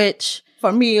it, which...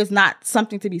 for me, is not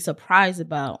something to be surprised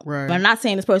about. Right. But I'm not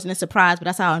saying this person is surprised, but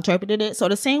that's how I interpreted it. So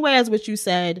the same way as what you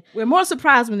said, we're more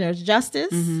surprised when there's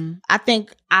justice. I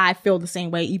think I feel the same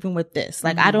way even with this.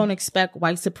 Like, I don't expect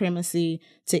white supremacy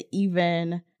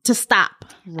to stop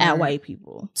at white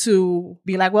people, to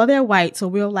be like, well, they're white, so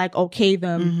we'll like okay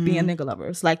them being nigger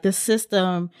lovers. Like the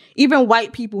system, even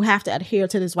white people have to adhere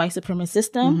to this white supremacist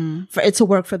system for it to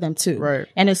work for them too. Right.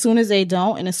 And as soon as they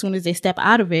don't, and as soon as they step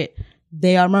out of it,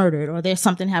 they are murdered or there's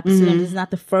something happens to them. This is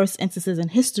not the first instances in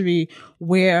history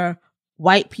where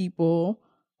white people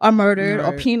are murdered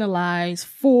or penalized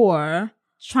for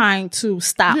trying to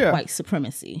stop white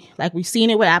supremacy. Like we've seen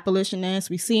it with abolitionists.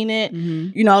 We've seen it,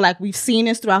 like we've seen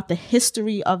this throughout the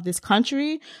history of this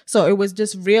country. So it was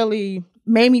just really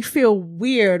made me feel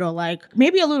weird or like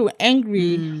maybe a little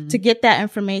angry to get that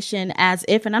information as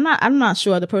if, and I'm not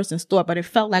sure the person's thought, but it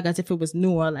felt like as if it was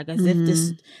new or like as if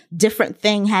this different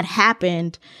thing had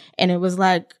happened. And it was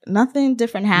like nothing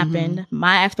different happened.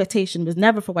 My expectation was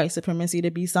never for white supremacy to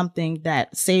be something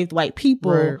that saved white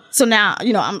people. Right. So now,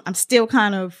 I'm still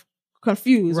kind of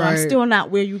confused. Right. Or I'm still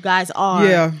not where you guys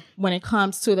are when it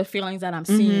comes to the feelings that I'm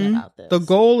seeing about this. The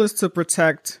goal is to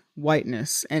protect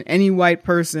whiteness, and any white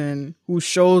person who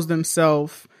shows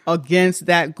themselves against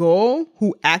that goal,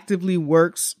 who actively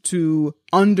works to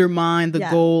undermine the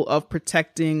goal of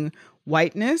protecting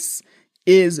whiteness,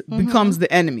 becomes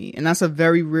the enemy. And that's a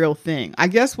very real thing. I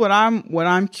guess what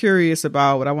I'm curious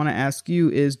about, what I want to ask you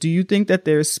is, do you think that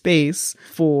there's space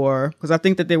for, because I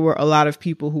think that there were a lot of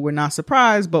people who were not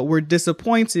surprised, but were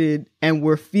disappointed and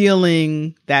were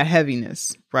feeling that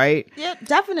heaviness, right? Yeah,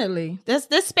 definitely. There's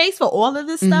space for all of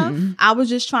this stuff. I was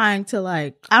just trying to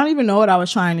I don't even know what I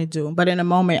was trying to do, but in a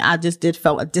moment I just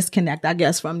felt a disconnect, I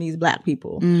guess, from these Black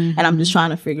people. And I'm just trying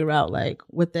to figure out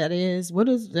what that is. What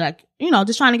is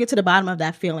just trying to get to the bottom of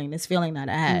that feeling, this feeling that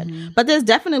I had. But there's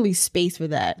definitely space for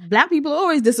that. Black people are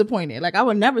always disappointed. I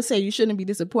would never say you shouldn't be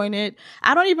disappointed.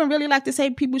 I don't even really like to say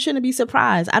people shouldn't be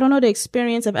surprised. I don't know the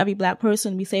experience of every Black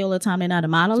person. We say all the time they're not a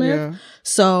monolith. Yeah.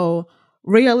 So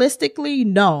realistically,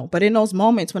 no. But in those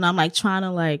moments when I'm trying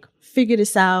to figure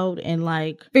this out and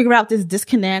figure out this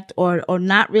disconnect or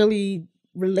not really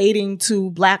relating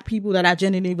to Black people that I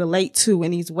genuinely relate to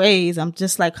in these ways, I'm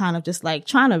just trying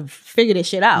to figure this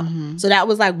shit out. So that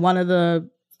was one of the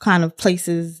kind of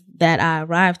places that I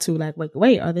arrived to,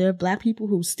 wait, are there Black people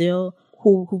who still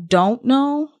who don't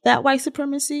know that white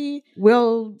supremacy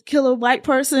will kill a white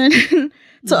person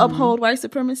to uphold white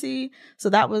supremacy? So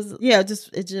that was, it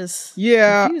just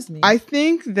confused me. I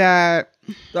think that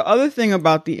the other thing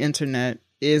about the internet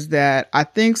is that I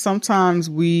think sometimes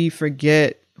we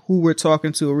forget who we're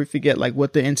talking to, or we forget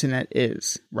what the internet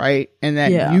is, right? And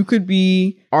that you could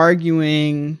be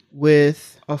arguing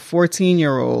with a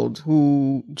 14-year-old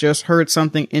who just heard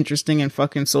something interesting in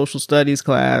fucking social studies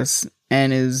class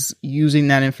and is using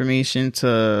that information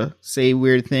to say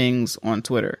weird things on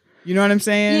Twitter. You know what I'm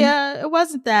saying? Yeah, it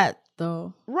wasn't that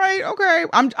though. Right, okay.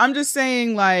 I'm just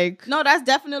saying no, that's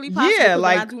definitely possible. Yeah,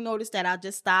 I do notice that I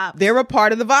just stopped. They're a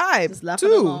part of the vibe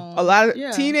too. A lot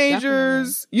of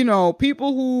teenagers,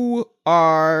 people who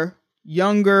are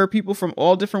younger, people from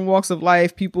all different walks of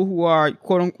life, people who are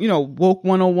quote unquote, woke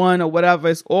 101 or whatever.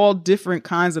 It's all different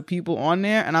kinds of people on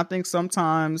there. And I think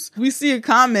sometimes we see a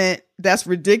comment that's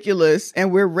ridiculous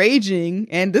and we're raging.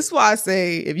 And this is why I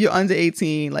say, if you're under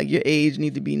 18, your age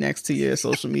need to be next to your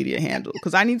social media handle.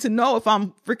 Cause I need to know if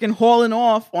I'm freaking hauling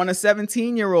off on a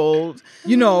 17-year-old,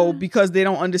 because they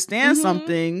don't understand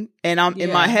something. And I'm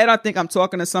in my head, I think I'm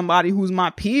talking to somebody who's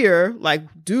my peer.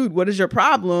 Dude, what is your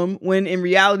problem? When in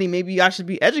reality, maybe I should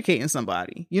be educating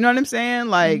somebody. You know what I'm saying?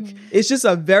 It's just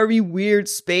a very weird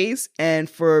space. And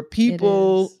for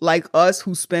people like us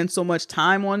who spend so much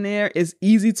time on there, it's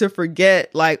easy to forget,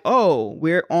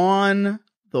 we're on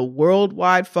the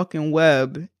worldwide fucking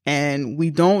web and we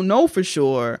don't know for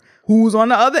sure who's on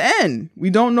the other end. We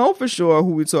don't know for sure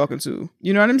who we're talking to.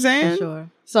 You know what I'm saying? For sure.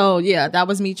 So yeah, that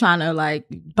was me trying to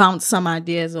bounce some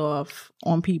ideas off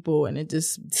on people and it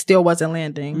just still wasn't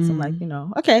landing. So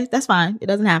I'm okay, that's fine. It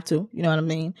doesn't have to. You know what I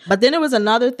mean? But then there was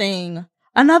another thing,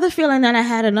 another feeling that I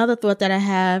had, another thought that I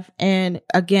have. And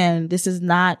again, this is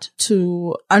not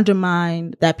to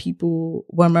undermine that people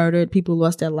were murdered, people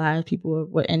lost their lives, people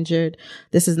were injured.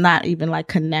 This is not even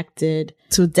connected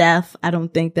to death. I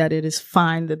don't think that it is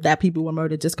fine that people were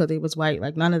murdered just because they was white,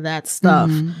 none of that stuff.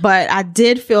 But I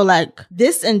did feel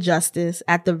this injustice,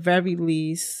 at the very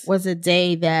least, was a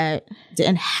day that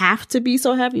didn't have to be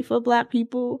so heavy for Black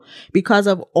people because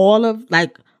of all of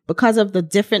because of the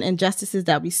different injustices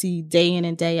that we see day in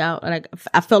and day out.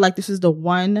 I felt this is the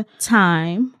one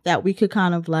time that we could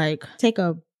kind of take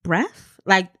a breath,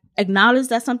 acknowledge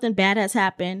that something bad has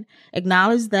happened,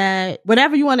 acknowledge that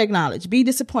whatever you want to acknowledge, be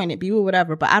disappointed, be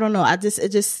whatever. But I don't know. It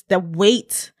just the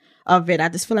weight of it. I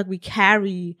just feel we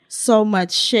carry so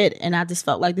much shit. And I just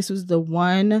felt this was the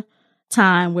one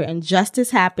time where injustice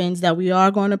happens that we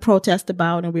are going to protest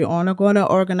about and we are going to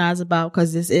organize about,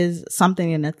 because this is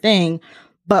something and a thing.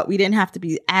 But we didn't have to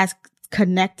be as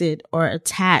connected or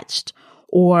attached,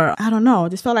 or I don't know. It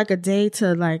just felt like a day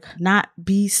to not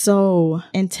be so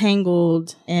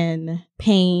entangled in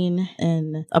pain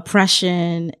and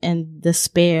oppression and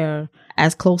despair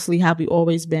as closely have we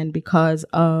always been, because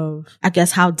of, I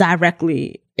guess, how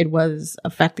directly it was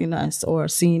affecting us, or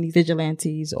seeing these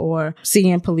vigilantes or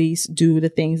seeing police do the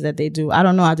things that they do. I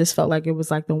don't know. I just felt it was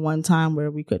the one time where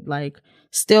we could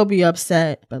still be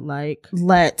upset, but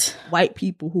let white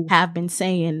people who have been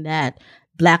saying that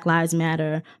Black Lives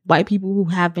Matter, white people who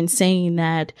have been saying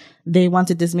that they want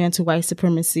to dismantle white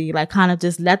supremacy, kind of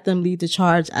just let them lead the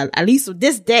charge, at least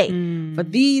this day, for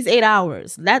these 8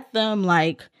 hours. Let them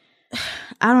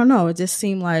I don't know. It just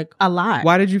seemed like a lot.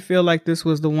 Why did you feel like this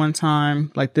was the one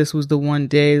time, like this was the one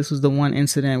day, this was the one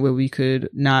incident where we could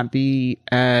not be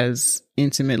as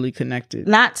intimately connected?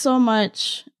 Not so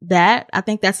much that. I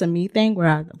think that's a me thing where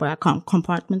I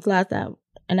compartmentalize that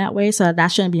in that way. So that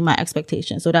shouldn't be my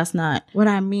expectation. So that's not what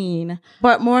I mean.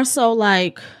 But more so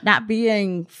like not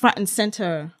being front and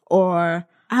center, or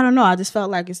I don't know. I just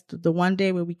felt like it's the one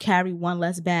day where we carry one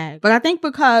less bag. But I think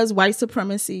because white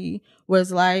supremacy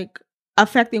was like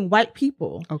affecting white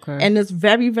people in this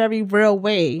very, very real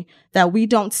way that we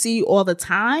don't see all the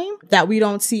time, that we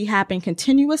don't see happen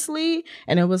continuously.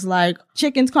 And it was like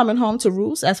chickens coming home to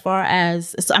roost, as far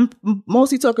as, so I'm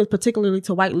mostly talking particularly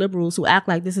to white liberals who act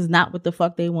like this is not what the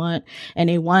fuck they want, and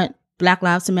they want Black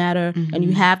Lives Matter, and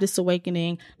you have this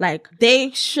awakening. Like, they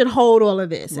should hold all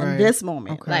of this in this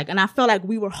moment. Like, and I felt like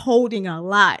we were holding a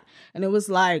lot. And it was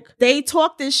like, they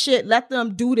talk this shit, let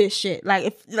them do this shit. Like,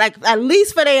 if, like, at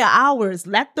least for their hours,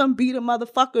 let them be the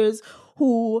motherfuckers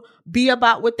who be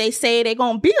about what they say they're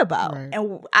gonna be about.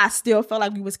 And I still felt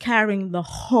like we was carrying the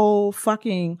whole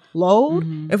fucking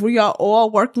load. If we are all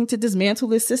working to dismantle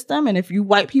this system, and if you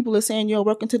white people are saying you're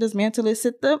working to dismantle this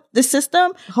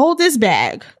system, hold this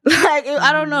bag. Like,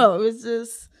 I don't know. It's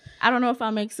just, I don't know if I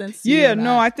make sense to you. Yeah,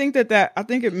 no, I think I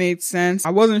think it made sense.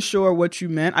 I wasn't sure what you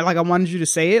meant. I wanted you to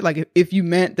say it. Like, if you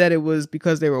meant that it was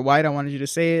because they were white, I wanted you to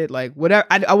say it. Like, whatever.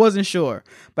 I wasn't sure.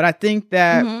 But I think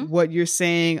that what you're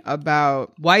saying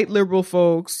about white liberal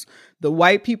folks, the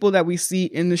white people that we see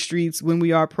in the streets when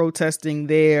we are protesting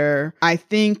there, I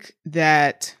think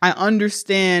that I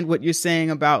understand what you're saying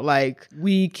about, like,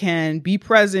 we can be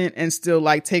present and still,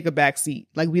 like, take a back seat.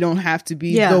 Like, we don't have to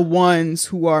be the ones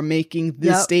who are making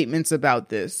the statements about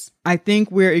this. I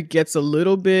think where it gets a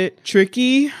little bit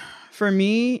tricky for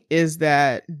me is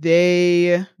that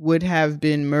they would have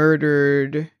been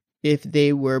murdered if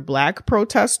they were Black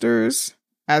protesters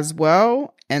as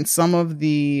well. And some of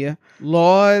the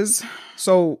laws,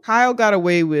 so Kyle got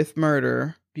away with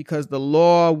murder because the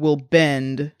law will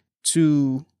bend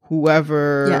to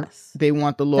whoever they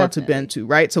want the law to bend to,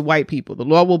 right? To white people. The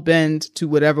law will bend to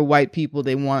whatever white people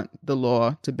they want the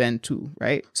law to bend to,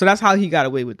 right? So that's how he got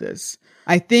away with this.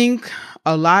 I think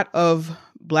a lot of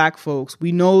Black folks,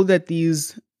 we know that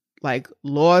these, like,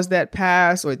 laws that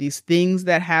pass or these things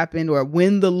that happen, or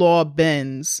when the law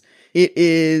bends, it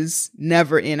is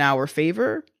never in our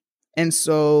favor. And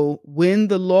so when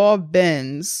the law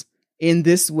bends in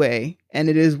this way, and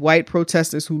it is white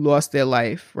protesters who lost their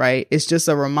life, right? It's just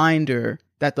a reminder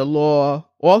that the law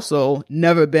also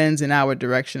never bends in our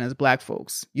direction as Black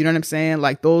folks. You know what I'm saying?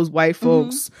 Like, those white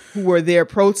folks who were there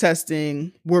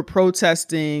protesting were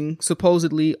protesting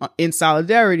supposedly in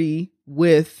solidarity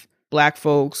with Black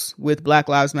folks, with Black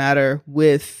Lives Matter,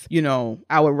 with, you know,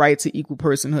 our right to equal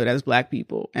personhood as Black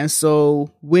people. And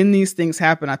so when these things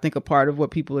happen, I think a part of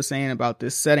what people are saying about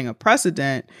this setting a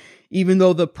precedent, even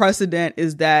though the precedent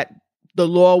is that the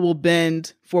law will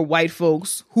bend for white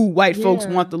folks who white folks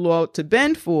want the law to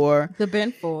bend for,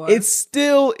 it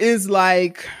still is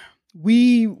like,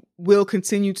 we will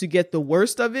continue to get the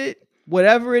worst of it.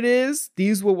 Whatever it is,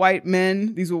 these were white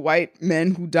men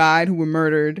who died, who were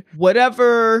murdered.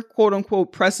 Whatever quote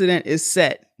unquote precedent is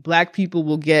set, Black people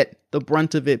will get the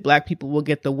brunt of it. Black people will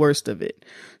get the worst of it.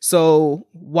 So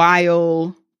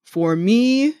while for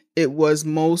me, it was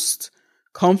most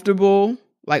comfortable,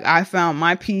 like, I found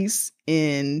my peace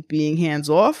in being hands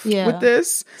off with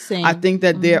this. Same. I think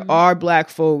that there are Black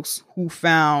folks who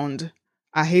found,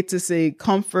 I hate to say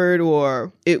comfort,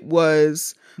 or it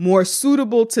was more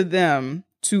suitable to them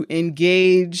to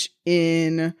engage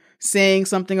in saying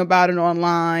something about it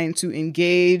online, to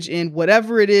engage in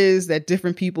whatever it is that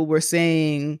different people were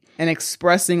saying and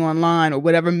expressing online, or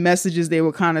whatever messages they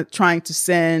were kind of trying to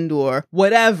send, or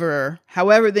whatever,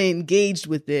 however they engaged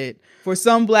with it. For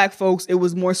some Black folks, it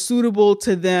was more suitable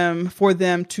to them, for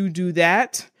them to do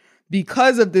that,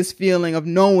 because of this feeling of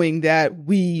knowing that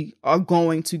we are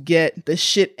going to get the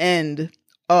shit end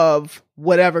of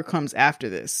whatever comes after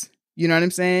this. You know what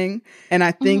I'm saying? And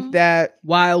I think that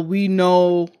while we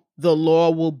know the law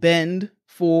will bend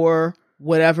for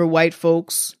whatever white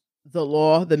folks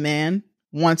the man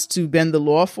wants to bend the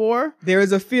law for, there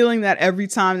is a feeling that every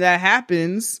time that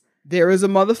happens, there is a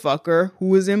motherfucker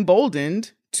who is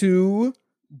emboldened to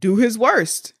do his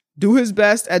worst, do his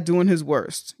best at doing his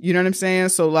worst. You know what I'm saying?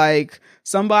 So, like,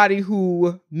 somebody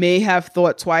who may have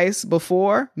thought twice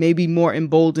before may be more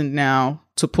emboldened now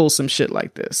to pull some shit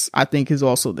like this, I think, is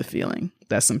also the feeling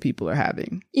that some people are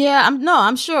having. Yeah,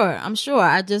 I'm sure.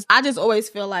 I just always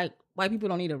feel like white people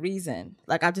don't need a reason.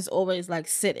 Like, I just always like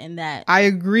sit in that. I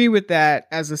agree with that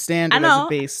as a standard, as a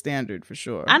base standard for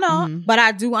sure. I know, but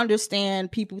I do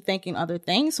understand people thinking other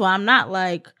things. So I'm not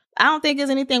like, I don't think there's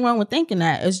anything wrong with thinking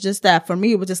that. It's just that for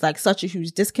me, it was just like such a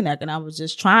huge disconnect. And I was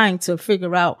just trying to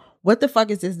figure out what the fuck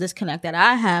is this disconnect that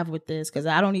I have with this? Because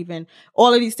I don't even,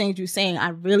 all of these things you're saying,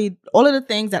 all of the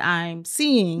things that I'm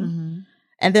seeing,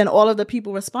 and then all of the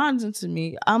people responding to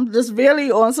me, I'm just really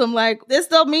on some like, this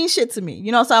don't mean shit to me.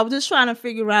 You know, so I was just trying to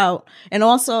figure out and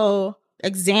also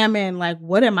examine like,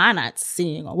 what am I not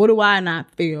seeing, or what do I not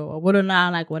feel, or what am I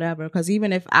like, whatever. Because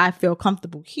even if I feel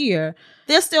comfortable here,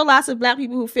 there's still lots of Black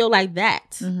people who feel like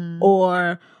that,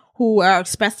 or who are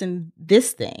expressing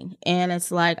this thing. And it's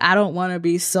like, I don't want to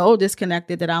be so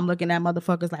disconnected that I'm looking at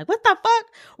motherfuckers like, what the fuck?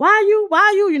 Why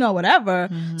are you, you know, whatever.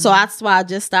 So that's why I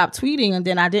just stopped tweeting. And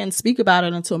then I didn't speak about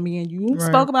it until me and you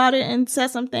spoke about it and said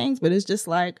some things. But it's just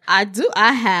like, I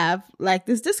have like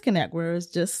this disconnect where it's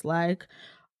just like,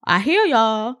 I hear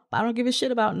y'all, but I don't give a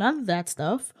shit about none of that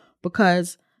stuff,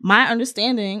 because my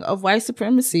understanding of white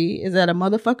supremacy is that a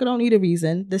motherfucker don't need a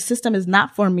reason. The system is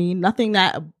not for me. Nothing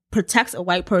that protects a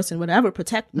white person would ever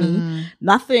protect me.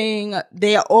 Nothing.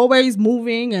 They are always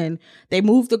moving, and they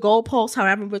move the goalposts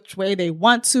however which way they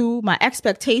want to. My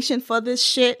expectation for this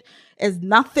shit is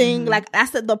nothing. Like,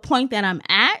 that's at the point that I'm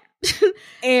at.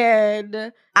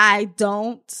 And I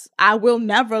will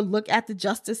never look at the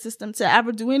justice system to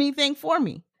ever do anything for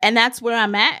me. And that's where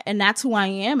I'm at, and that's who I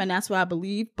am, and that's what I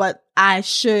believe. But I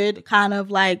should kind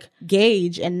of like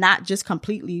gauge and not just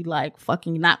completely like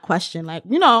fucking not question. Like,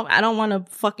 you know, I don't want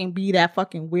to fucking be that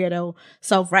fucking weirdo,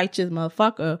 self-righteous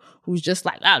motherfucker who's just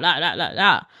like,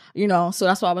 you know. So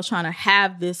that's why I was trying to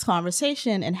have this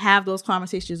conversation and have those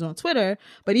conversations on Twitter.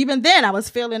 But even then I was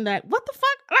feeling that, what the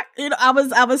fuck? Like, you know,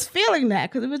 I was feeling that,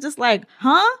 because it was just like,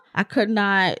 huh? I could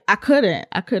not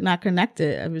connect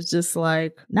it. It was just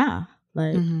like, nah.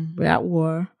 Like, we're at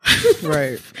war.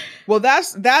 Right. Well,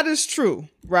 that is true,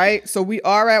 right? So we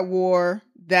are at war.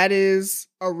 That is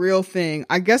a real thing.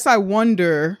 I guess I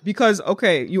wonder, because,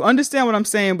 okay, you understand what I'm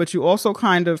saying, but you also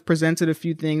kind of presented a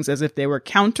few things as if they were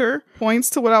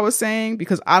counterpoints to what I was saying,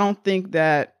 because I don't think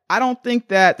that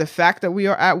the fact that we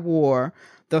are at war,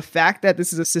 the fact that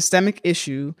this is a systemic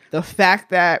issue, the fact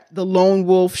that the lone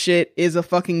wolf shit is a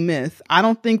fucking myth, I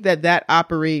don't think that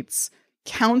operates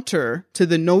counter to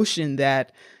the notion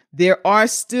that there are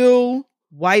still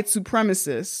white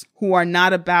supremacists who are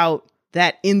not about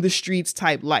that in the streets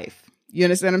type life. You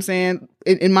understand what I'm saying?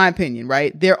 In my opinion,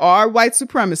 right? There are white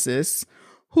supremacists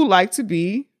who like to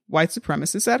be white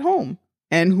supremacists at home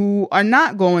and who are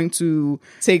not going to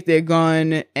take their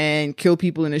gun and kill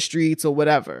people in the streets or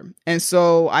whatever. And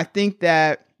so I think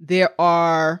that there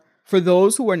are, for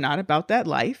those who are not about that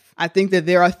life, I think that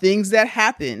there are things that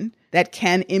happen that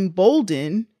can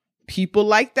embolden people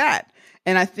like that.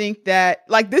 And I think that,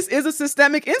 like, this is a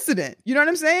systemic incident. You know what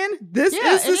I'm saying? This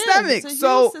is systemic.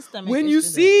 So when you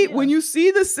see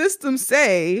the system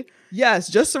say, yes,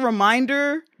 just a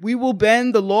reminder, we will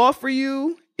bend the law for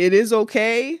you, it is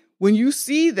okay. When you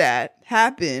see that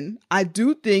happen, I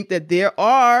do think that there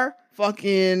are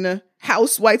fucking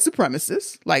house white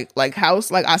supremacists, like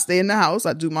I stay in the house,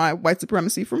 I do my white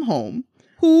supremacy from home,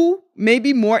 who may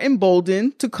be more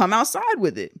emboldened to come outside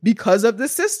with it because of the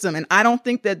system. And I don't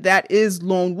think that is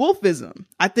lone wolfism.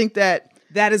 I think that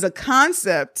is a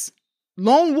concept.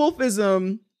 Lone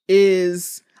wolfism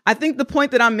is, I think the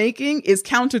point that I'm making is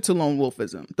counter to lone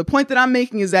wolfism. The point that I'm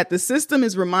making is that the system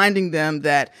is reminding them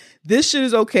that this shit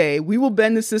is okay. We will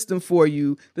bend the system for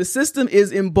you. The system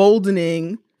is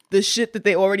emboldening the shit that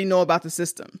they already know about the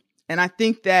system. And I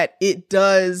think that it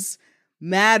does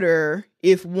matter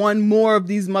if one more of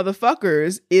these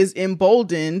motherfuckers is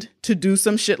emboldened to do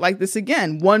some shit like this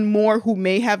again. One more who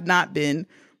may have not been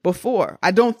before.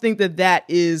 I don't think that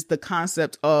is the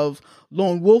concept of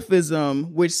lone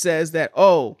wolfism, which says that,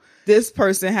 oh, this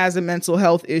person has a mental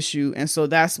health issue, and so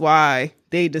that's why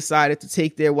they decided to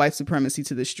take their white supremacy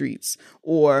to the streets.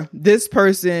 Or this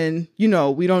person, you know,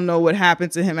 we don't know what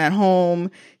happened to him at home.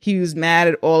 He was mad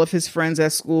at all of his friends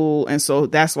at school, and so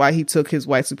that's why he took his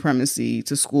white supremacy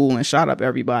to school and shot up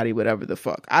everybody, whatever the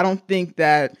fuck. I don't think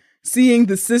that seeing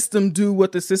the system do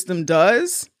what the system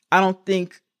does, I don't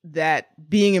think that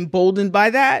being emboldened by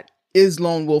that is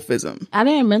lone wolfism. I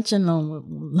didn't mention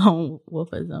lone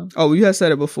wolfism. Oh, you had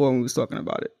said it before when we was talking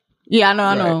about it. Yeah, I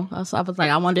know. I was like,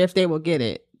 I wonder if they will get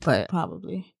it, but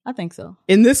probably. I think so.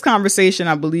 In this conversation,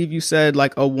 I believe you said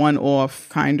like a one-off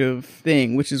kind of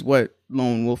thing, which is what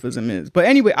lone wolfism is. But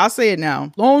anyway, I'll say it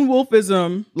now. Lone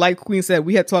wolfism, like Queen said,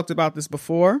 we had talked about this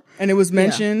before, and it was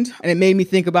mentioned, and it made me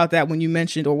think about that when you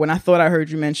mentioned, or when I thought I heard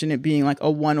you mention it being like a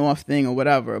one-off thing or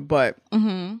whatever. But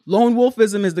lone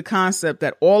wolfism is the concept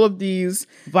that all of these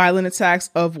violent attacks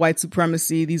of white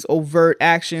supremacy, these overt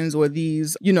actions, or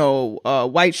these,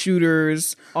 white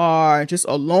shooters are just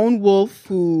a lone wolf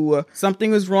who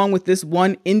something is wrong with this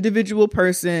one individual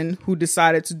person who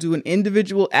decided to do an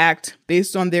individual act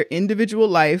based on their individual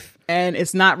life. And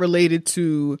it's not related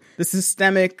to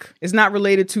it's not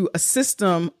related to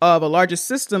a larger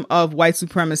system of white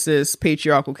supremacist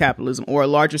patriarchal capitalism, or a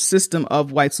larger system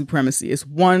of white supremacy. It's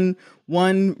one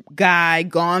guy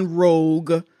gone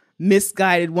rogue,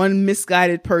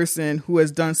 misguided person who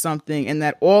has done something, and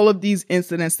that all of these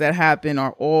incidents that happen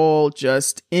are all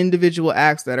just individual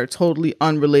acts that are totally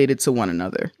unrelated to one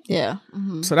another. Yeah.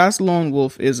 So that's lone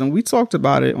wolfism. We talked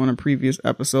about it on a previous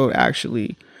episode,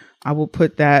 actually. I will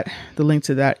put the link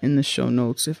to that in the show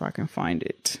notes if I can find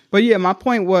it. But yeah, my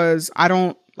point was, I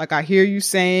hear you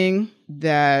saying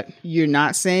that you're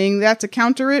not saying that to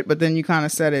counter it, but then you kind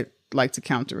of said it like to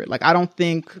counter it. Like, I don't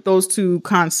think those two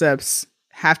concepts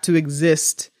have to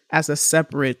exist as a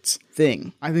separate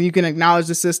thing. I think you can acknowledge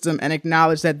the system and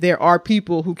acknowledge that there are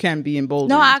people who can be emboldened.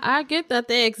 No, I get that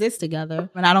they exist together.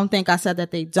 And I don't think I said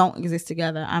that they don't exist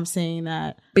together. I'm saying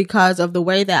that because of the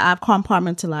way that I've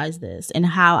compartmentalized this and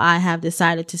how I have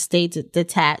decided to stay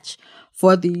detached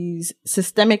for these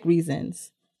systemic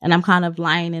reasons. And I'm kind of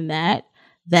lying in that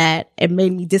it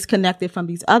made me disconnected from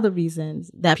these other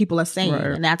reasons that people are saying. Right.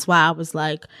 And that's why I was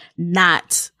like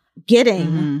not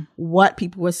getting what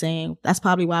people were saying. That's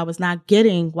probably why I was not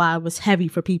getting why it was heavy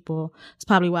for people. It's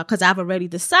probably why, because I've already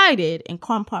decided and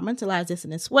compartmentalized this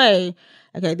in this way.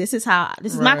 Okay, this is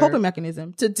my coping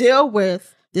mechanism to deal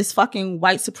with this fucking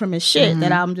white supremacist shit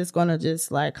that I'm just gonna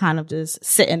just like kind of just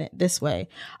sit in it this way.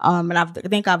 And I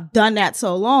think I've done that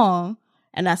so long,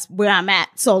 and that's where I'm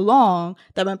at so long,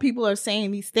 that when people are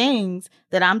saying these things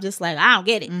that I'm just like, I don't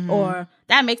get it, or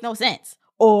that makes no sense,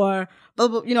 or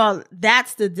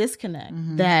that's the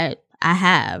disconnect that I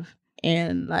have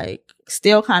and like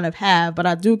still kind of have. But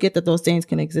I do get that those things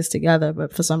can exist together.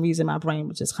 But for some reason, my brain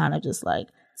was just kind of just like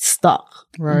stuck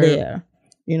there,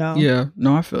 Yeah,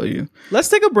 no, I feel you. Let's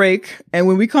take a break. And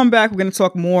when we come back, we're going to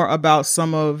talk more about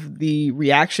some of the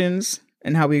reactions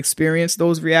and how we experience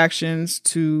those reactions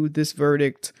to this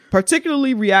verdict,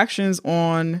 particularly reactions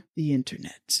on the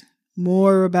internet.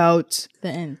 More about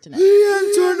the internet.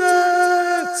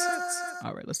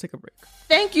 All right, let's take a break.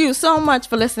 Thank you so much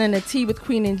for listening to Tea with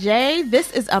Queen and Jay.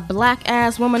 This is a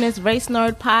black-ass womanist race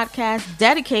nerd podcast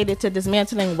dedicated to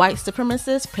dismantling white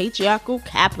supremacist patriarchal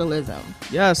capitalism.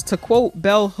 Yes, to quote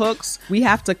Bell Hooks, we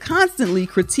have to constantly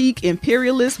critique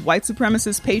imperialist white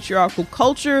supremacist patriarchal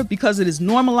culture because it is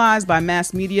normalized by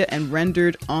mass media and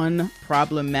rendered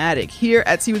unproblematic. Here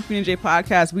at Tea with Queen and Jay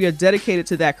podcast, we are dedicated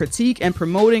to that critique and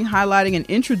promoting, highlighting, and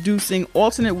introducing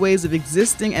alternate ways of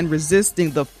existing and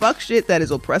resisting the fuck shit that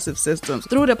is oppressive systems.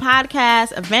 Through the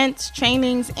podcast, events,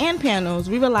 trainings, and panels,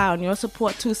 we rely on your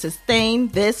support to sustain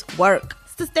this work.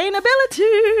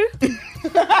 Sustainability.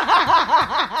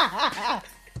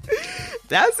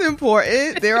 That's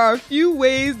important. There are a few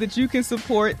ways that you can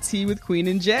support Tea with Queen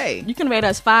and Jay. You can rate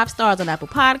us 5 stars on Apple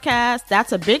Podcasts.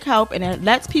 That's a big help, and it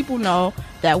lets people know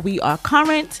that we are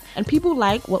current and people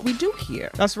like what we do here.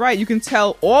 That's right. You can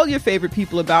tell all your favorite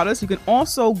people about us. You can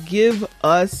also give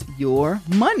us your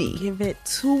money. Give it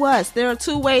to us. There are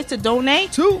 2 ways to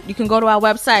donate. 2. You can go to our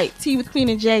website,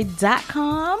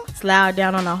 teawithqueenandjay.com. Slide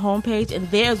down on our homepage, and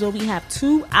there's where we have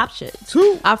 2 options.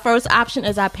 2. Our first option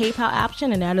is our PayPal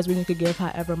option, and that is where you can give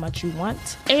however much you want.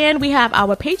 And we have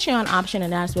our Patreon option,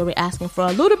 and that's where we're asking for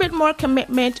a little bit more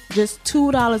commitment, just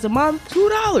 $2 a month.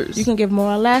 $2. You can give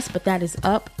more or less, but that is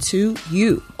up to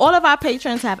you. All of our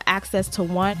patrons have access to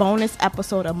 1 bonus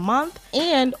episode a month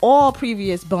and all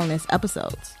previous bonus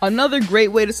episodes. Another great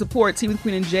way to support Tea with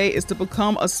Queen and Jay is to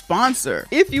become a sponsor.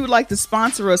 If you would like to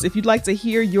sponsor us, if you'd like to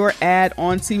hear your ad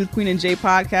on Tea with Queen and Jay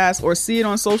podcast or see it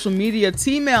on social media,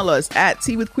 email us at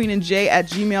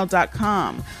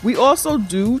teawithqueenandjay@gmail.com. We also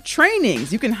do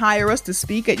trainings. You can hire us to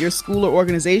speak at your school or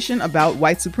organization about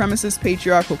white supremacist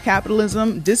patriarchal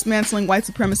capitalism, dismantling white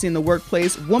supremacy in the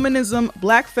workplace, womanism,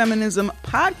 black feminism,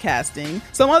 podcasting,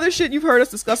 some other shit you've heard us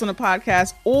discuss on the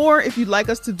podcast, or if you'd like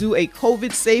us to do a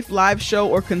COVID-safe live show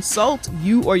or consult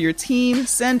you or your team,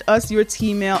 send us your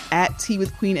email at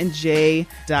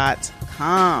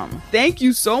teawithqueenandjay.com. Thank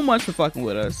you so much for fucking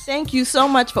with us. Thank you so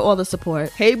much for all the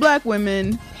support. Hey black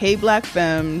women, hey black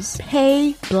femmes,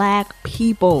 hey black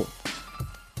people.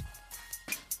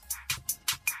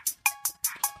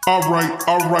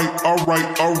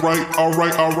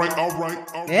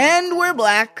 And we're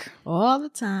black. All the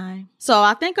time. So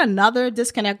I think another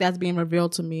disconnect that's being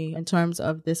revealed to me in terms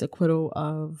of this acquittal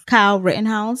of Kyle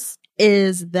Rittenhouse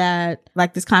is that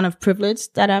like this kind of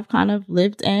privilege that I've kind of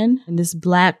lived in this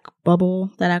black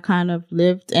bubble that I kind of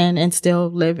lived in and still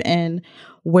live in,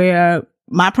 where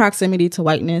my proximity to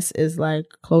whiteness is like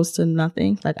close to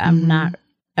nothing. Like I'm not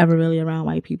ever really around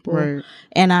white people. Right.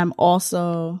 And I'm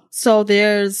also, so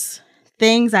there's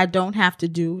things I don't have to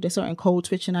do. There's certain code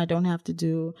switching I don't have to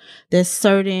do. There's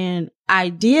certain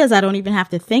ideas I don't even have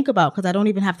to think about because I don't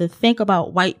even have to think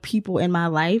about white people in my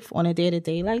life on a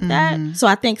day-to-day like that. So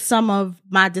I think some of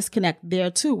my disconnect there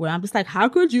too, where I'm just like, how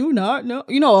could you not know,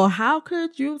 you know, or how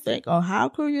could you think, or how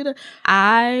could you,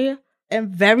 I am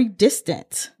very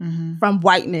distant from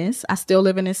whiteness. I still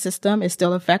live in this system. It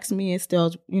still affects me. It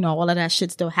still, you know, all of that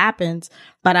shit still happens.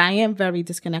 But I am very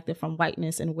disconnected from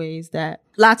whiteness in ways that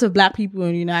lots of black people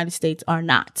in the United States are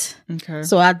not. Okay.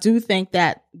 So I do think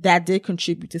that that did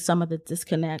contribute to some of the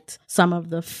disconnect, some of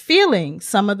the feelings,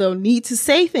 some of the need to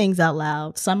say things out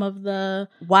loud, some of the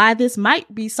why this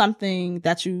might be something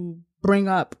that you bring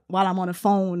up while I'm on the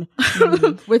phone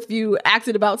with you,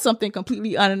 acting about something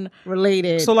completely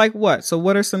unrelated. So like what? So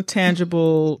what are some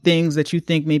tangible things that you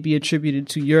think may be attributed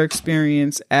to your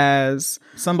experience as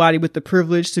somebody with the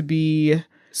privilege to be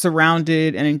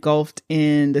surrounded and engulfed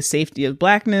in the safety of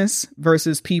blackness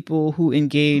versus people who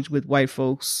engage with white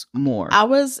folks more? I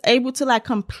was able to like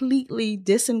completely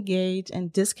disengage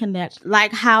and disconnect,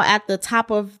 like how at the top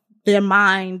of their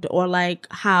mind, or like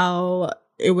how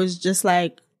it was just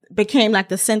like became like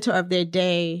the center of their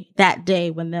day that day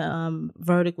when the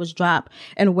verdict was dropped,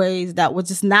 in ways that was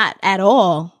just not at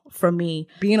all for me.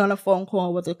 Being on a phone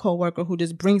call with a coworker who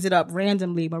just brings it up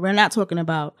randomly, but we're not talking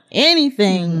about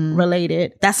anything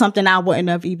related. That's something I wouldn't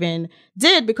have even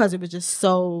did because it was just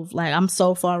so like, I'm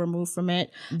so far removed from it.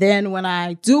 Then when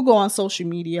I do go on social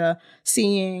media,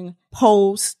 seeing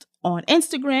posts on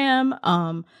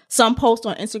Instagram, some posts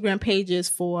on Instagram pages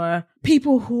for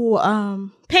people who,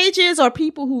 pages or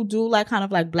people who do like kind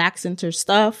of like black center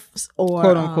stuff or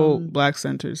quote unquote black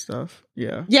center stuff.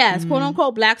 Yeah. Yes. Quote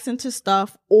unquote black center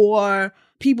stuff, or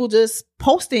people just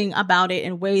posting about it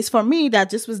in ways for me that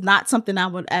just was not something I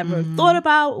would ever thought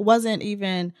about. Wasn't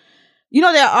even, you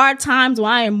know, there are times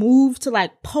when I am moved to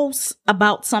like post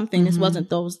about something. This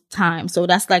wasn't those times. So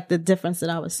that's like the difference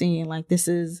that I was seeing. Like this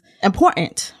is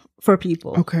important for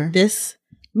people. Okay. This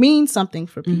means something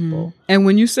for people. And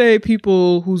when you say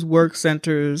people whose work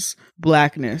centers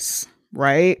blackness,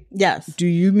 right? Yes. Do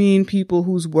you mean people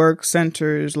whose work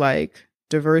centers like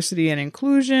diversity and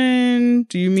inclusion?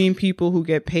 Do you mean people who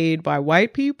get paid by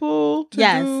white people to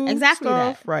do exactly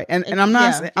stuff? that. Right. And I'm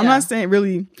not I'm not saying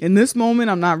really in this moment,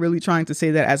 I'm not really trying to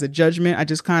say that as a judgment. I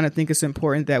just kind of think it's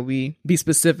important that we be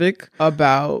specific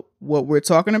about what we're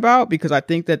talking about, because I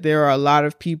think that there are a lot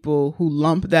of people who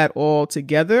lump that all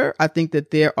together. I think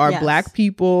that there are black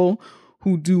people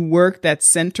who do work that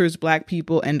centers black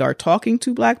people and are talking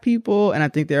to black people. And I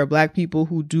think there are black people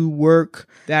who do work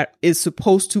that is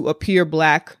supposed to appear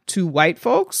black to white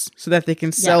folks so that they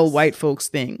can sell white folks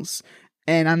things.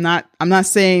 And I'm not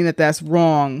saying that that's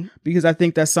wrong, because I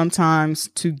think that sometimes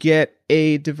to get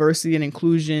a diversity and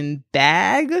inclusion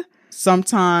bag,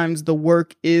 sometimes the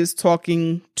work is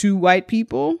talking to white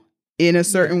people in a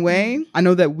certain way. I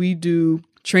know that we do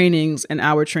trainings, and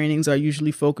our trainings are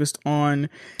usually focused on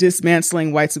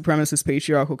dismantling white supremacist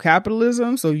patriarchal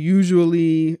capitalism. So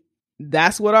usually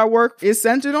that's what our work is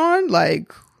centered on.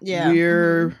 Like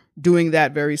we're doing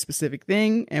that very specific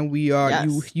thing, and we are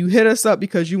you hit us up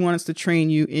because you want us to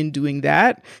train you in doing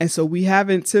that. And so we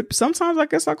haven't sometimes I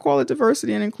guess I call it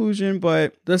diversity and inclusion,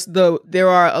 but there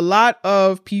are a lot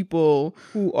of people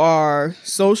who are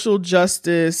social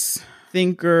justice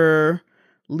thinker,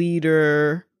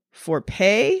 leader for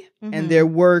pay, and their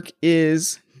work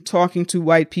is talking to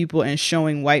white people and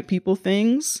showing white people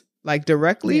things like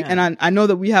directly. And I know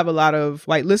that we have a lot of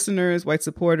white listeners, white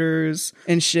supporters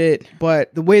and shit,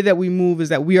 but the way that we move is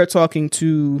that we are talking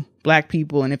to black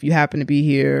people, and if you happen to be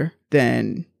here,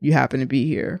 then you happen to be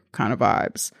here kind of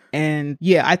vibes. And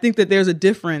I think that there's a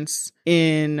difference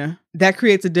that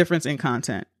creates a difference in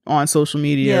content on social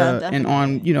media and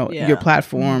on, your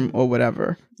platform or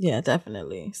whatever. Yeah,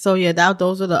 definitely. So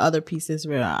those are the other pieces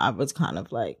where I was kind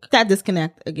of like that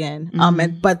disconnect again.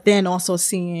 But then also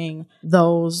seeing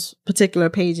those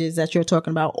particular pages that you're talking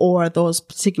about, or those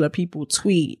particular people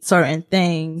tweet certain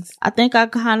things, I think I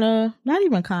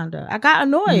I got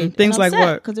annoyed. Things like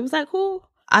what? Because it was like, who?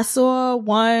 I saw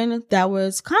one that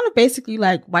was kind of basically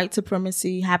like white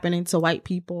supremacy happening to white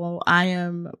people. I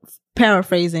am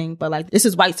paraphrasing, but like, this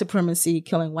is white supremacy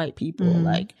killing white people,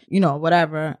 like, you know,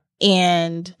 whatever.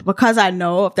 And because I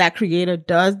know if that creator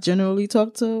does generally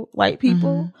talk to white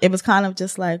people, it was kind of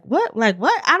just like, what? Like,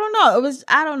 what? I don't know.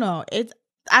 I don't know.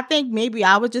 I think maybe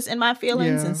I was just in my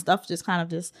feelings and stuff just kind of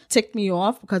just ticked me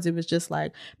off, because it was just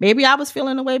like, maybe I was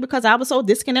feeling the way because I was so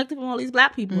disconnected from all these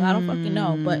black people. I don't fucking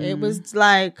know. But it was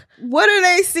like, what do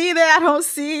they see that I don't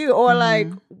see? Or like,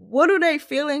 what are they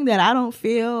feeling that I don't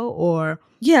feel? Or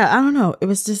yeah, I don't know. It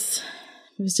was just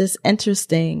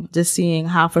interesting just seeing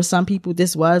how for some people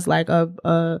this was like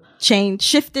a change,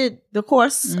 shifted the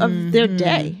course of their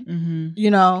day,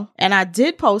 you know? And I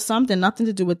did post something, nothing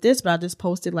to do with this, but I just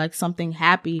posted like something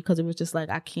happy, because it was just like,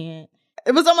 I can't.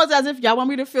 It was almost as if y'all want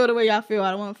me to feel the way y'all feel. I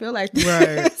don't want to feel like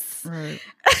this. Right.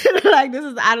 Like, this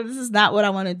is not what I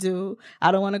want to do.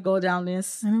 I don't want to go down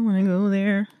this. I don't want to go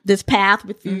there. This path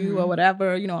with you or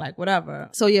whatever, you know, like whatever.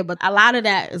 So yeah, but a lot of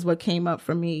that is what came up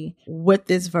for me with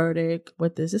this verdict,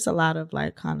 with this. Just a lot of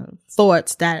like kind of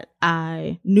thoughts that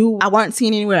I knew I weren't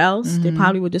seeing anywhere else. They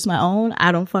probably were just my own.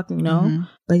 I don't fucking know.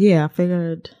 But yeah, I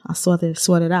figured I sort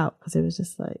it out, because it was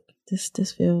just like,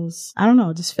 this feels, I don't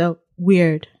know, just felt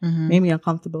weird, made me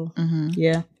uncomfortable.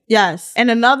 Yeah. Yes. And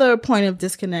another point of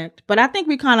disconnect, but I think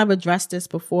we kind of addressed this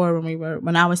before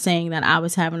when I was saying that I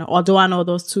was having, although I know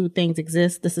those two things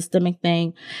exist, the systemic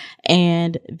thing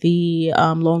and the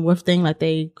lone wolf thing, like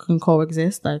they can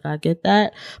coexist. Like I get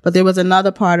that. But there was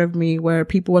another part of me where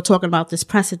people were talking about this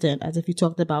precedent, as if you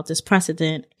talked about this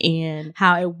precedent and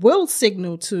how it will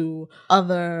signal to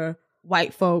other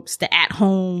white folks, the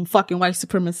at-home fucking white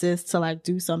supremacists, to like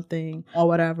do something or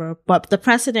whatever. But the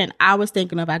precedent I was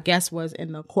thinking of, I guess, was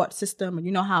in the court system. And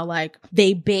you know how like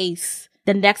they base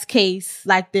the next case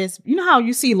like this. You know how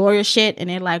you see lawyer shit and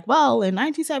they're like, well, in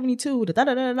 1972, the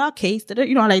da-da-da-da case,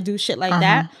 you know how they do shit like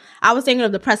that. I was thinking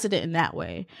of the precedent in that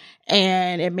way.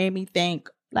 And it made me think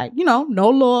like, you know, no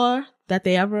law that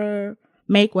they ever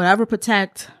make would ever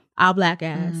protect our black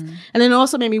ass. And then it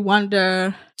also made me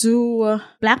wonder, do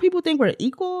black people think we're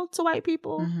equal to white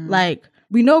people? Like,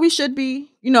 we know we should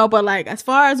be, you know, but like, as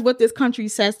far as what this country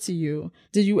says to you,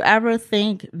 did you ever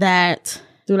think that,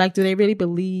 do they really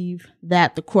believe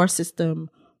that the court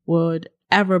system would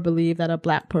ever believe that a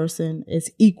black person is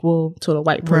equal to a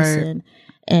white person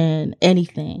in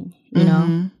anything, you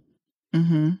know?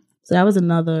 So that was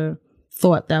another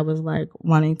thought that was like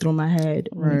running through my head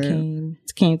when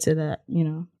it came to that, you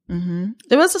know.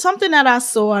 There was something that I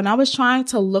saw and I was trying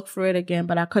to look for it again,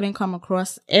 but I couldn't come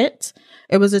across it.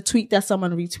 It was a tweet that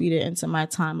someone retweeted into my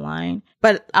timeline.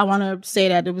 But I want to say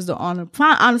that it was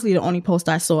honestly the only post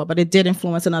I saw, but it did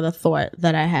influence another thought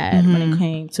that I had when it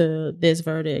came to this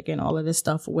verdict and all of this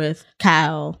stuff with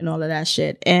Kyle and all of that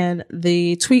shit. And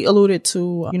the tweet alluded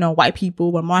to, you know, white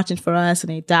people were marching for us and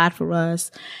they died for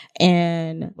us.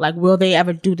 And like, will they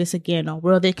ever do this again? Or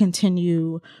will they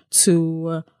continue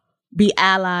to be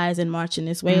allies and march in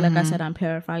this way? Like I said, I'm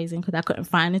paraphrasing because I couldn't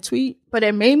find a tweet, but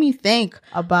it made me think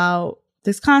about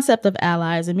this concept of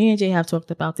allies. And me and Jay have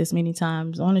talked about this many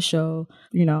times on the show.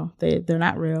 You know, they're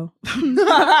not real.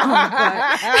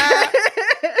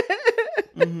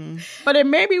 But it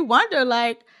made me wonder,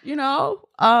 like, you know,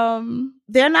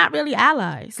 they're not really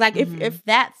allies. Like if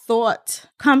that thought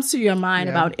comes to your mind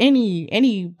about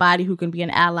anybody who can be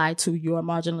an ally to your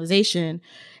marginalization,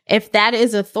 if that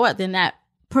is a thought, then that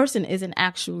person isn't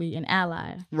actually an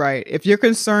ally. Right. If you're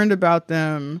concerned about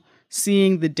them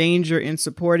seeing the danger in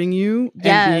supporting you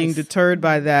and being deterred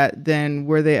by that, then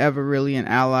were they ever really an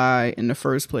ally in the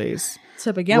first place?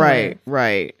 To begin with.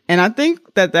 Right. And I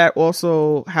think that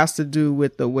also has to do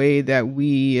with the way that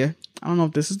we, I don't know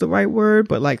if this is the right word,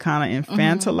 but like kind of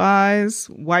infantilize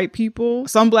white people.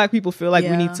 Some black people feel like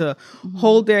we need to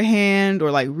hold their hand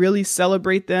or like really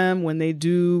celebrate them when they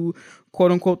do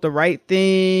quote unquote the right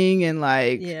thing, and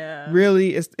like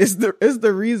really it's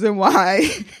the reason why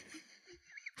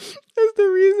it's the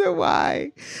reason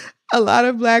why a lot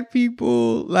of black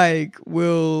people like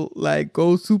will like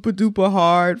go super duper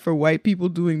hard for white people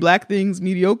doing black things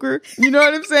mediocre. You know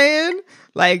what I'm saying?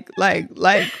 Like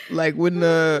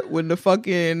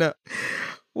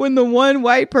when the one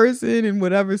white person in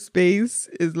whatever space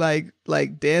is like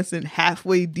dancing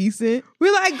halfway decent,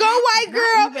 we're like, go white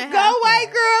girl, go white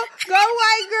girl, go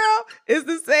white girl. It's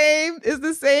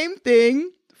the same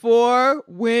thing for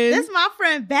when this my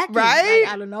friend Becky, right?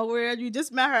 Like, I don't know where you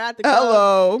just met her at the club.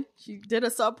 Hello, she did a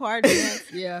subpart dance.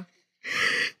 Yeah.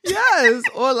 Yes,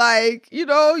 or like, you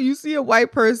know, you see a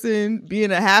white person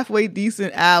being a halfway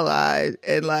decent ally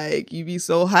and like you be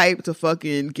so hyped to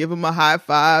fucking give him a high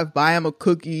five, buy him a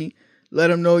cookie, let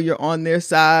them know you're on their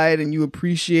side and you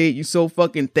appreciate, you so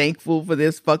fucking thankful for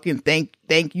this fucking thank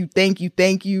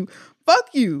you. Fuck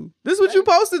you. This is what you're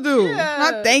supposed to do. Yeah,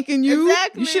 not thanking you.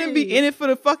 exactly. You shouldn't be in it for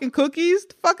the fucking cookies.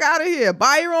 The fuck out of here.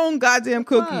 Buy your own goddamn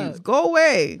cookies. Go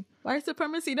away. White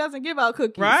supremacy doesn't give out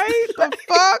cookies. Right? The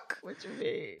fuck? What you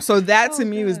mean? So that to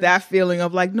me was that feeling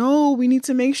of like, no, we need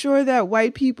to make sure that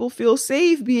white people feel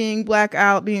safe being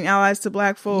being allies to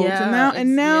black folks. Yeah,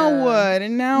 and now what?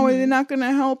 And now they're not going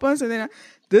to help us. And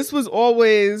this was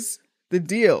always the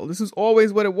deal. This was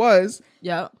always what it was.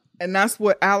 Yep. And that's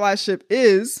what allyship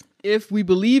is. If we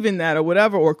believe in that or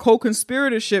whatever, or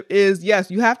co-conspiratorship is,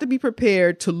 yes, you have to be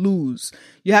prepared to lose.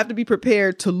 You have to be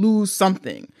prepared to lose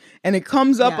something. And it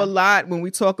comes up a lot when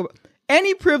we talk about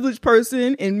any privileged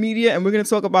person in media, and we're going to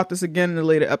talk about this again in a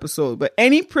later episode, but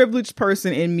any privileged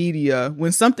person in media,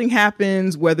 when something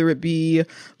happens, whether it be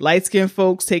light-skinned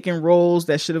folks taking roles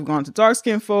that should have gone to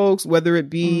dark-skinned folks, whether it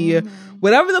be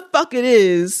whatever the fuck it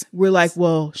is, we're like,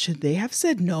 well, should they have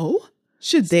said no?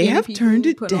 Should they have turned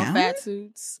it down? On fat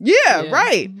suits. Yeah,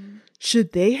 right.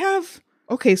 Should they have?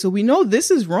 Okay, so we know this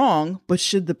is wrong, but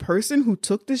should the person who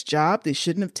took this job they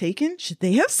shouldn't have taken, should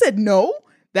they have said no?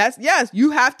 Yes, you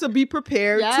have to be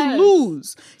prepared to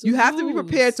lose. You have to be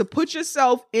prepared to put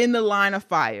yourself in the line of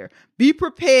fire. Be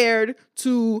prepared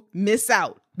to miss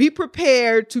out. Be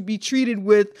prepared to be treated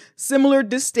with similar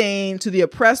disdain to the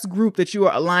oppressed group that you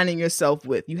are aligning yourself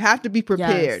with. You have to be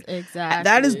prepared. Yes,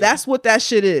 exactly. That's what that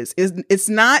shit is. It's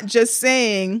not just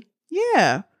saying,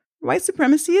 yeah, white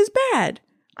supremacy is bad.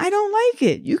 I don't like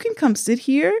it. You can come sit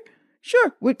here.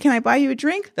 Sure. Can I buy you a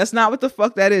drink? That's not what the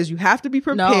fuck that is. You have to be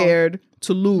prepared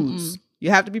to lose. You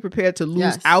have to be prepared to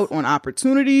lose out on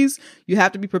opportunities. You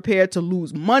have to be prepared to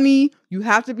lose money. You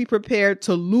have to be prepared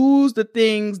to lose the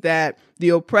things that the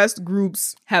oppressed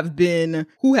groups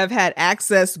who have had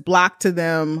access blocked to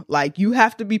them. Like, you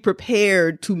have to be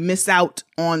prepared to miss out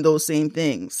on those same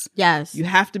things. Yes. You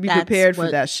have to be prepared for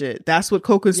that shit. That's what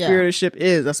co-conspiratorship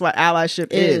is. That's what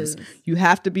allyship is. You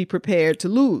have to be prepared to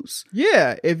lose.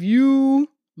 Yeah. If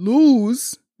you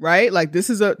lose, right? Like,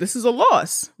 this is a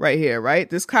loss right here, right?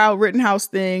 This Kyle Rittenhouse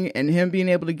thing and him being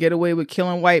able to get away with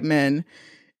killing white men,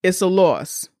 it's a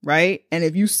loss, right? And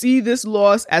if you see this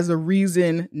loss as a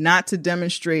reason not to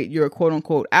demonstrate your quote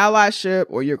unquote allyship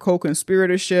or your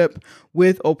co-conspiratorship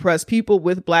with oppressed people,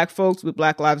 with black folks, with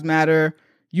Black Lives Matter,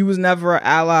 you was never an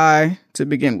ally to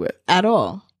begin with. At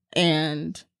all.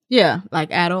 And yeah,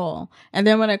 like at all. And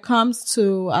then when it comes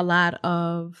to a lot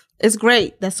of, it's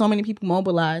great that so many people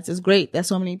mobilized. It's great that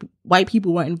so many white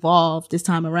people were involved this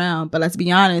time around. But let's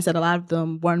be honest that a lot of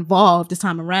them were involved this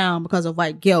time around because of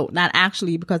white guilt, not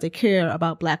actually because they care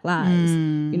about black lives.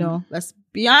 You know, let's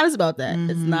be honest about that.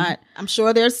 It's not, I'm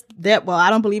sure well, I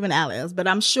don't believe in allies, but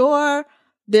I'm sure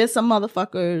there's some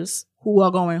motherfuckers who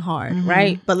are going hard,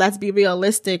 right? But let's be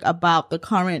realistic about the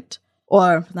current,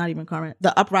 or not even current,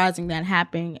 the uprising that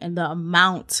happened and the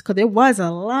amount, because there was a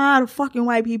lot of fucking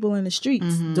white people in the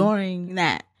streets during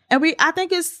that. And we can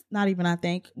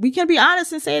be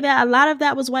honest and say that a lot of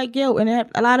that was white guilt, and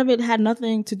a lot of it had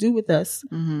nothing to do with us,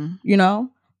 you know?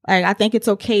 Like, I think it's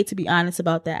okay to be honest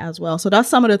about that as well. So that's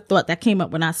some of the thought that came up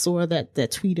when I saw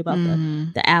that tweet about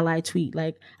the ally tweet.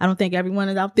 Like, I don't think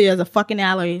everyone out there is a fucking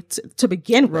ally to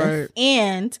begin with. Right.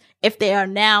 And if they are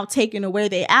now taking away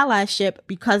their allyship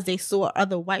because they saw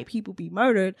other white people be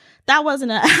murdered, that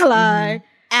wasn't an ally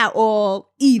at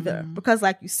all either. Because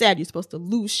like you said, you're supposed to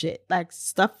lose shit. Like,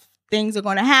 things are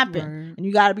going to happen. And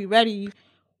you got to be ready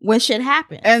when shit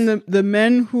happens. And the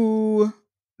men who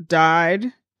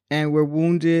died and were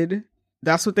wounded,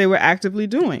 that's what they were actively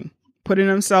doing, putting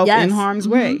themselves in harm's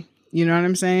way. You know what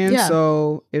I'm saying? Yeah.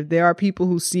 So if there are people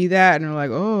who see that and are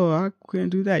like, oh, I couldn't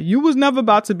do that. You was never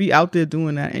about to be out there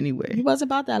doing that anyway. You was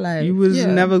about that life. You was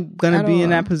never going to be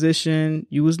in that position.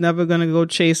 You was never going to go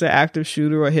chase an active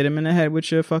shooter or hit him in the head with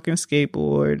your fucking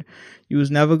skateboard. You was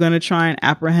never going to try and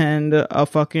apprehend a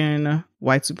fucking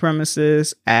white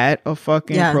supremacist at a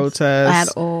fucking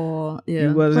protest. At all. Yeah.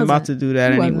 You wasn't about to do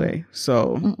that anyway.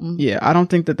 So, yeah, I don't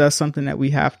think that that's something that we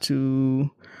have to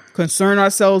concern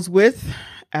ourselves with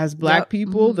as black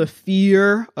people, the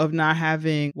fear of not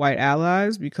having white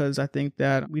allies, because I think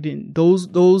that we didn't,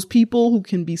 those people who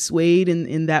can be swayed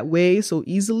in that way so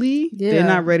easily, they're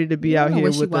not ready to be out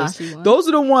here with us. Those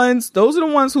are the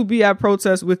ones who be at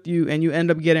protests with you and you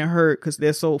end up getting hurt because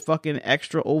they're so fucking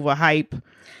extra overhype.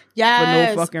 For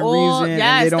no fucking reason,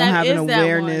 and they don't have an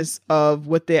awareness of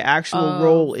what their actual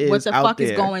role is. What the out fuck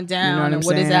there. is going down, you know and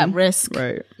what is at risk.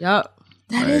 Right. Yep.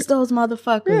 That is those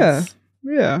motherfuckers.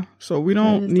 Yeah. So we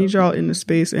don't need y'all in the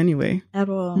space anyway. At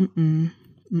all.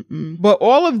 But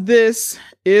all of this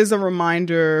is a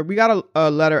reminder. We got a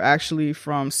letter actually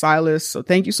from Silas. So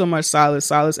thank you so much, Silas.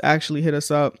 Silas actually hit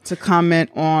us up to comment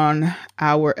on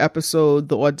our episode,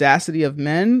 The Audacity of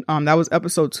Men. That was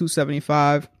episode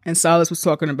 275. And Silas was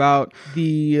talking about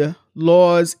the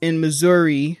laws in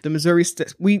Missouri. The Missouri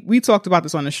we talked about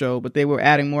this on the show, but they were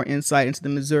adding more insight into the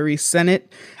Missouri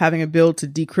Senate having a bill to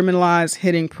decriminalize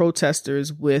hitting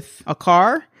protesters with a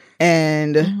car.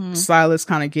 And Silas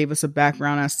kind of gave us a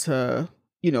background as to,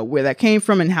 where that came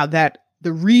from and how that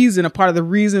a part of the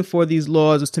reason for these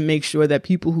laws is to make sure that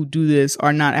people who do this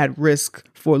are not at risk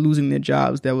for losing their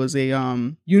jobs. There was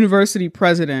a university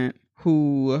president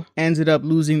who ended up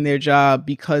losing their job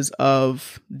because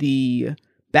of the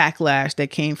backlash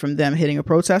that came from them hitting a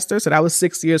protester. So that was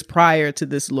 6 years prior to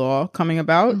this law coming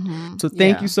about. So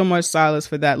thank you so much, Silas,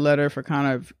 for that letter, for kind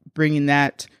of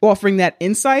offering that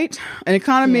insight. And it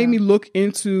kind of made me look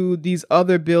into these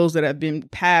other bills that have been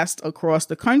passed across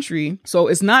the country. So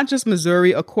it's not just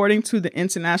Missouri. According to the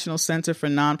International Center for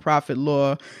Nonprofit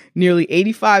Law, nearly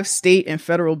 85 state and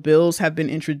federal bills have been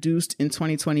introduced in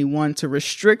 2021 to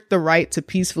restrict the right to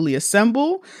peacefully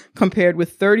assemble, compared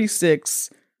with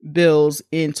 36 bills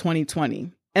in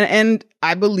 2020. And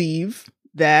I believe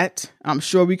that, I'm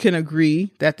sure we can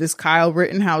agree, that this Kyle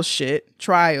Rittenhouse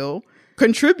trial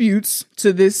contributes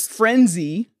to this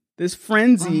frenzy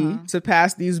to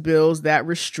pass these bills that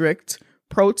restrict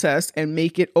protest and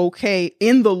make it okay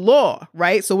in the law,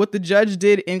 right? So what the judge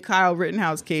did in Kyle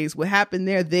Rittenhouse case, what happened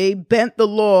there, they bent the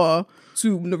law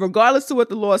to, regardless of what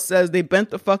the law says, they bent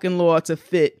the fucking law to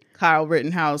fit Kyle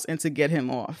Rittenhouse and to get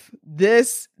him off.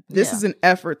 This is an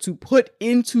effort to put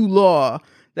into law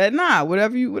that,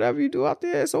 whatever you do out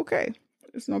there, it's okay.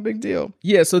 It's no big deal.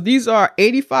 Yeah, so these are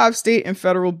 85 state and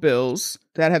federal bills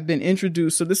that have been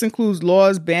introduced. So this includes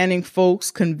laws banning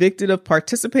folks convicted of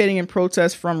participating in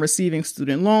protests from receiving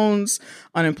student loans,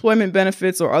 unemployment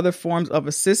benefits, or other forms of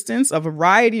assistance, a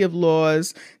variety of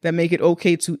laws that make it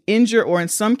okay to injure or in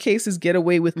some cases get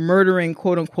away with murdering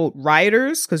quote unquote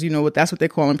rioters. Because that's what they're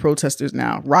calling protesters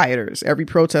now, rioters. Every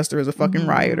protester is a fucking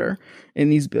rioter in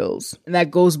these bills. And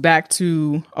that goes back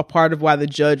to a part of why the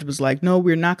judge was like, no,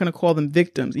 we're not going to call them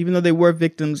victims, even though they were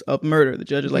victims of murder. The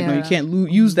judge is like, no, you can't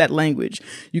use that language.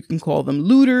 You can call them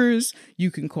looters. You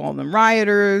can call them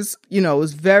rioters. It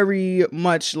was very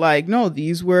much like, no,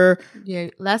 these were...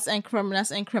 let's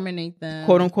incriminate them.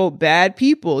 Quote unquote bad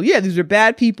people. Yeah, these are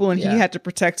bad people, and he had to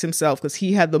protect himself because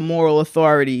he had the moral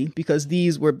authority because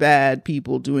these were bad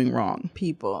people doing wrong.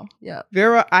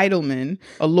 Vera Eidelman,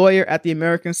 a lawyer at the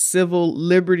American Civil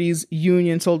Liberties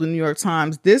Union, told the New York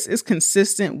Times, this is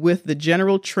consistent with the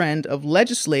general trend of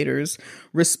legislators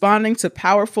responding to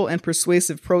powerful and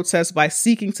persuasive protests by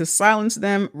seeking to silence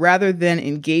them rather than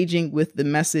engaging with the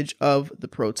message of the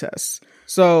protests.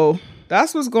 So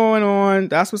that's what's going on.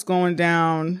 That's what's going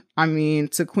down. I mean,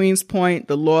 to Queen's point,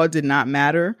 the law did not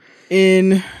matter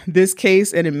in this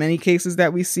case and in many cases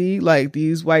that we see. Like,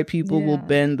 these white people will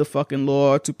bend the fucking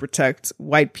law to protect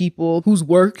white people whose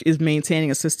work is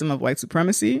maintaining a system of white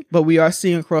supremacy. But we are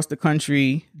seeing across the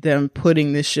country them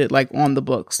putting this shit like on the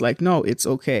books. Like, no, it's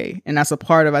okay. And that's a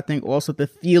part of, I think, also the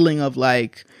feeling of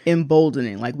like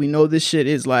emboldening. Like, we know this shit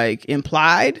is like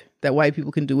implied that white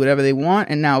people can do whatever they want.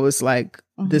 And now it's like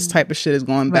this type of shit is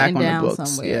going back on the books.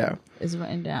 Somewhere. Yeah. It's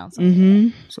written down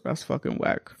somewhere. So that's fucking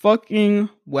whack. Fucking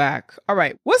whack. All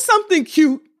right. What's something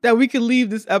cute that we could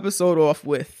leave this episode off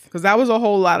with? Because that was a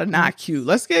whole lot of not cute.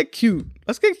 Let's get cute.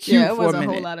 Let's get cute for a minute. Yeah, it was a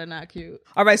whole lot of not cute.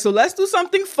 All right. So let's do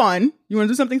something fun. You want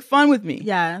to do something fun with me?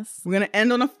 Yes. We're going to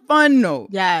end on a fun note.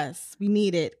 Yes. We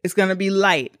need it. It's going to be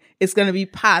light. It's going to be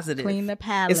positive. Clean the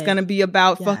palate. It's going to be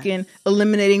about fucking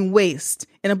eliminating waste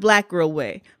in a black girl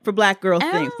way. For black girl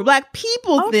things. For black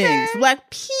people things. For black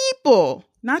people.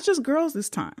 Not just girls this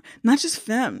time. Not just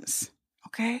femmes.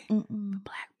 Okay?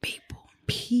 Black people.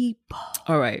 People.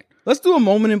 All right. Let's do a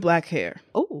moment in black hair.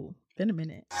 Oh, been a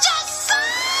minute.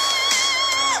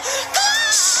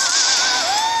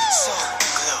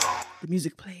 The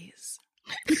music plays.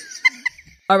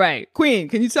 All right. Queen,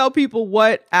 can you tell people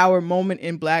what our Moment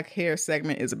in Black Hair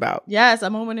segment is about? Yes, a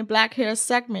Moment in Black Hair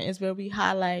segment is where we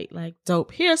highlight like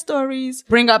dope hair stories,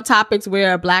 bring up topics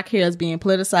where black hair is being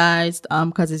politicized,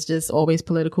 because it's just always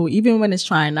political, even when it's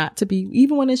trying not to be,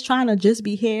 even when it's trying to just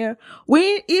be hair.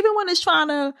 Even when it's trying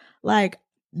to like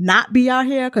not be our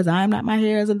hair, because I'm not my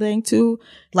hair is a thing too.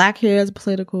 Black hair is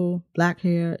political. Black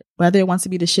hair, whether it wants to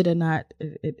be the shit or not,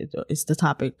 it's the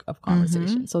topic of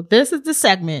conversation. So this is the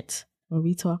segment where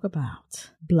we talk about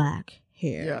black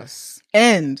hair. Yes.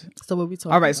 And so what we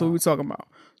talking all right, about? So what we talking about?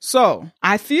 So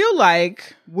I feel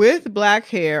like with black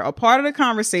hair, a part of the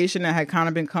conversation that had kind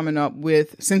of been coming up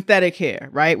with synthetic hair,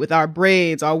 right? With our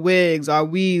braids, our wigs, our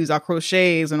weaves, our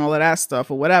crochets, and all of that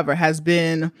stuff or whatever has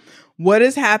been, what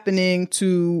is happening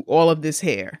to all of this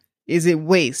hair? Is it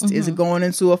waste? Mm-hmm. Is it going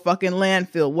into a fucking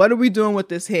landfill? What are we doing with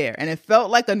this hair? And it felt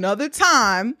like another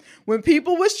time when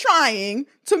people was trying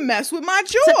to mess with my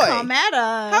joy. To come at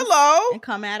us. Hello. And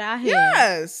come at our hair.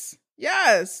 Yes.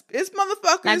 Yes. It's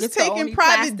motherfuckers taking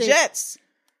private jets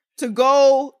to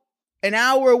go an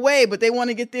hour away, but they want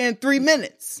to get there in 3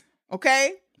 minutes.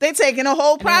 Okay? They taking a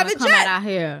whole private jet. Come at our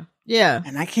hair. Yeah.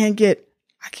 And I can't get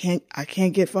fucking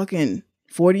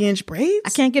 40-inch braids. I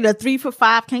can't get a 3 for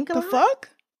 $5. Can't go. The fuck?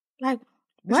 Like,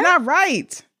 what? It's not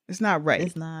right. It's not right.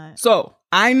 It's not. So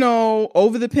I know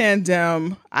over the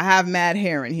pandemic, I have mad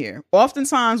hair in here.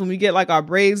 Oftentimes when we get like our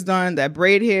braids done, that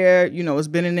braid hair, you know, it's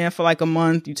been in there for like a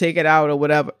month. You take it out or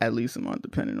whatever, at least a month,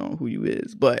 depending on who you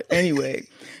is. But anyway,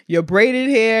 your braided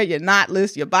hair, your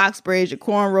knotless, your box braids, your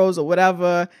cornrows or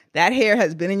whatever, that hair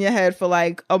has been in your head for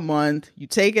like a month. You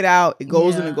take it out, it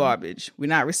goes in the garbage. We're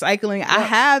not recycling. Yep. I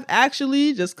have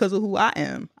actually, just because of who I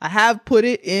am, I have put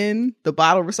it in the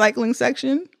bottle recycling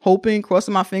section, hoping,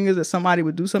 crossing my fingers that somebody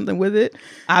would do something with it.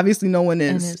 Obviously, no one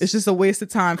is. It's just a waste of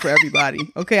time for everybody.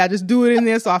 Okay, I just do it in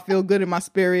there so I feel good in my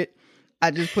spirit.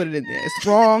 I just put it in there. It's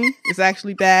wrong. It's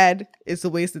actually bad. It's a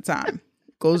waste of time.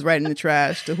 Goes right in the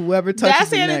trash to whoever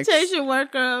touches it next. That sanitation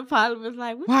worker probably was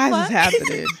like, why is this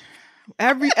happening?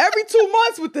 Every 2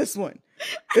 months with this one.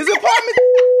 This apartment.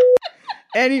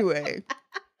 Anyway.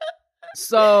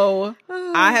 So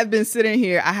I have been sitting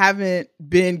here. I haven't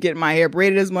been getting my hair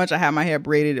braided as much. I had my hair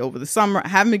braided over the summer. I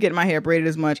haven't been getting my hair braided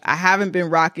as much. I haven't been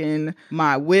rocking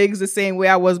my wigs the same way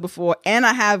I was before. And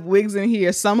I have wigs in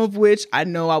here, some of which I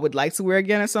know I would like to wear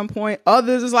again at some point.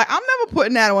 Others is like, I'm never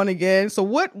putting that on again. So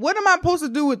what am I supposed to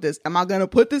do with this? Am I going to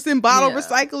put this in bottle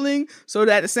recycling so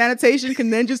that the sanitation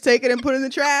can then just take it and put it in the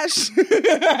trash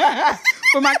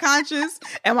for my conscience?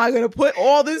 Am I going to put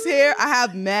all this hair? I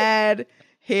have mad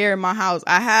hair in my house.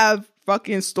 I have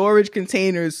fucking storage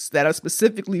containers that are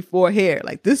specifically for hair.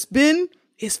 Like this bin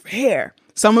is for hair.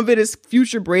 Some of it is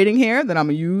future braiding hair that I'm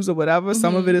gonna use or whatever.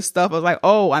 Some of it is stuff I was like,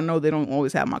 oh, I know they don't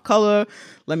always have my color.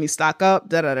 Let me stock up,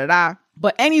 da-da-da-da.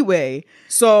 But anyway,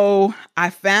 so I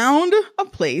found a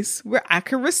place where I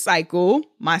could recycle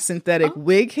my synthetic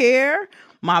wig hair,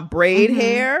 my braid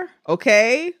hair,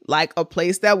 okay? Like a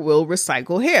place that will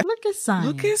recycle hair. Look at science.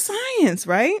 Look at science,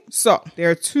 right? So there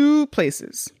are 2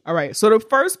 places. All right. So the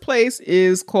first place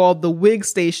is called the Wig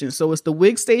Station. So it's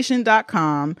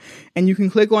thewigstation.com, and you can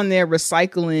click on their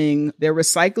recycling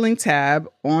tab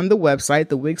on the website,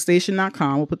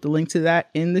 thewigstation.com. We'll put the link to that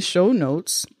in the show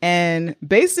notes. And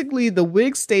basically the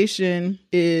Wig Station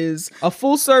is a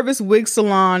full service wig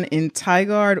salon in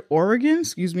Tigard, Oregon.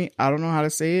 Excuse me. I don't know how to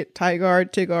say it.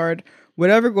 Tigard,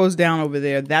 whatever goes down over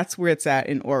there, that's where it's at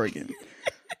in Oregon.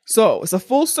 So it's a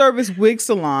full service wig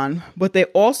salon, but they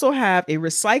also have a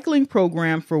recycling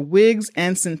program for wigs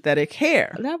and synthetic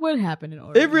hair. That would happen in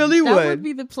Oregon. It really would. That would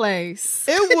be the place.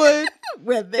 It would.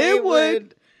 Where they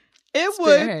would. It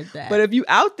would. But if you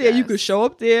out there, you could show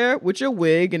up there with your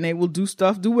wig and they will do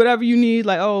stuff, do whatever you need.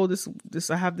 Like, oh, this,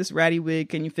 I have this ratty wig.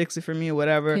 Can you fix it for me or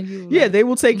whatever? Yeah, they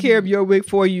will take care of your wig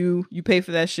for you. You pay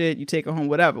for that shit. You take it home,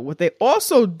 whatever. What they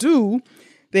also do,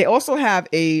 they also have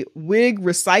a wig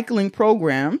recycling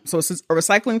program. So it's a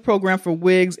recycling program for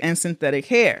wigs and synthetic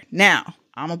hair. Now,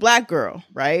 I'm a black girl,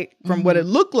 right? From what it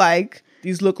looked like,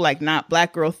 these look like not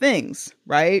black girl things,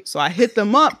 right? So I hit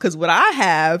them up because what I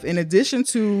have, in addition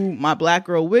to my black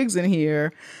girl wigs in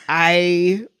here,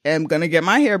 I am going to get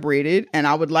my hair braided. And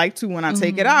I would like to, when I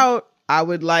take it out, I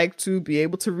would like to be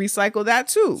able to recycle that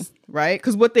too, right?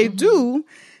 Because what they do,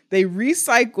 they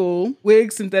recycle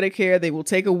wigs, synthetic hair. They will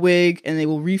take a wig and they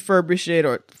will refurbish it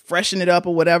or freshen it up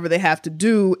or whatever they have to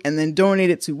do and then donate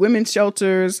it to women's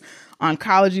shelters,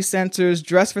 oncology centers,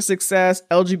 Dress for Success,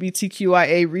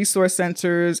 LGBTQIA resource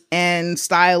centers, and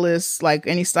stylists, like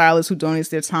any stylist who donates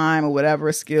their time or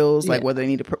whatever skills, like whether they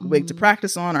need a wig to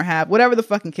practice on or have, whatever the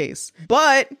fucking case.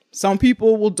 But some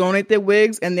people will donate their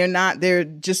wigs and they're on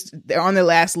their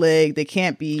last leg. They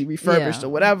can't be refurbished or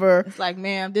whatever. It's like,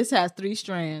 ma'am, this has 3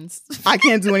 strands. I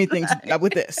can't do anything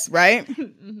with this, right?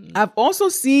 I've also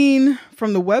seen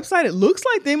from the website, it looks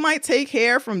like they might take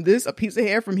hair from this, a piece of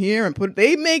hair from here, and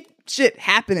they make shit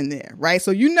happen in there, right?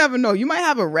 So you never know. You might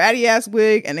have a ratty ass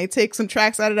wig and they take some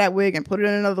tracks out of that wig and put it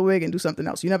in another wig and do something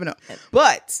else. You never know.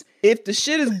 But if the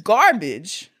shit is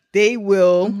garbage, they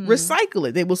will recycle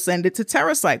it. They will send it to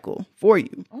TerraCycle for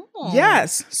you. Oh.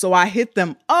 Yes. So I hit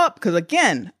them up because,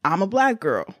 again, I'm a black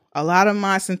girl. a lot of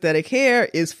my synthetic hair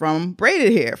is from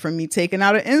braided hair, from me taking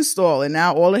out an install, and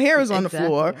now all the hair is on the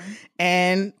floor,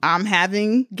 and I'm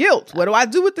having guilt. What do I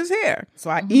do with this hair? So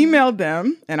I emailed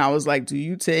them, and I was like, do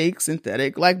you take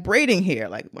synthetic, like, braiding hair?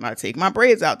 Like, when I take my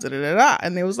braids out, da-da-da-da.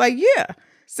 And they was like, yeah.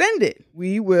 Send it.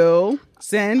 We will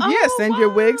send your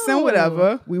wigs and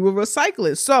whatever. We will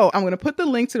recycle it. So I'm going to put the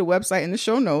link to the website in the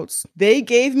show notes. They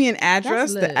gave me an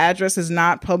address. The address is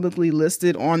not publicly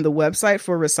listed on the website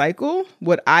for recycle.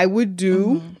 What I would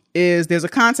do is there's a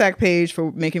contact page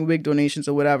for making wig donations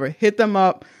or whatever. Hit them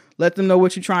up. Let them know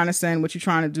what you're trying to send, what you're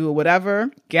trying to do or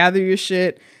whatever. Gather your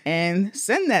shit and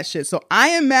send that shit. So I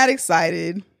am mad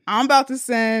excited. I'm about to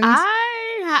send...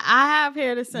 I have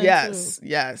hair to send too.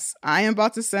 Yes. I am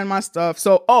about to send my stuff.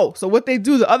 So what they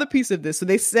do, the other piece of this, so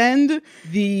they send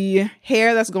the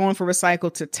hair that's going for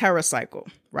recycle to TerraCycle,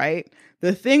 right?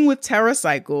 The thing with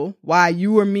TerraCycle, why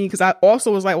you or me, because I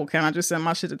also was like, well, can I just send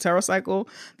my shit to TerraCycle?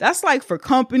 That's like for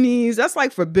companies. That's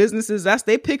like for businesses.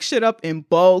 They pick shit up in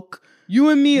bulk. You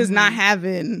and me is not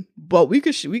having, but we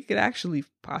could actually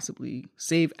possibly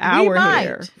save our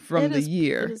hair from the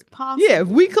year. It is possible. Yeah, if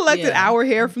we collected our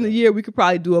hair from the year, we could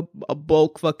probably do a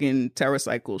bulk fucking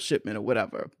TerraCycle shipment or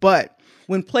whatever. But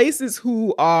when places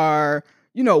who are,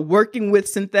 working with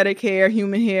synthetic hair,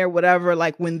 human hair, whatever,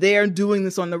 like when they're doing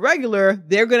this on the regular,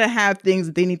 they're going to have things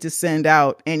that they need to send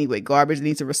out anyway, garbage they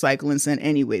need to recycle and send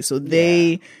anyway. So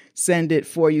they send it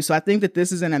for you. So I think that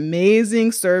this is an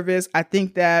amazing service. I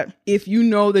think that if you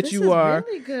know that you are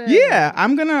really good.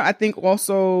 I'm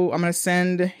gonna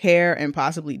send hair and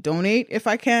possibly donate if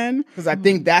I can, because I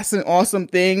think that's an awesome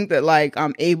thing that like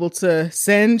I'm able to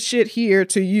send shit here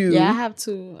to you. I have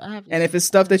to. And if it's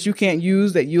stuff that you can't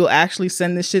use, that you'll actually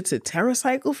send this shit to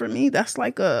TerraCycle for me, that's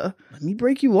like let me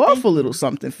break you off a little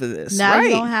something for this. Now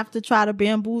you don't have to try to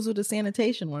bamboozle the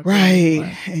sanitation worker.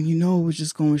 Right. And it was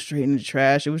just going straight in the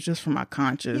trash. It was just for my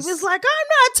conscience. He was like,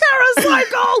 I'm not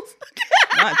TerraCycle.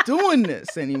 Not doing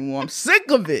this anymore. I'm sick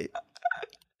of it.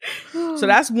 So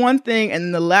that's one thing.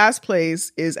 And the last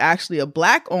place is actually a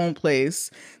Black-owned place.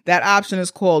 That option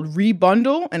is called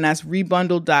Rebundle, and that's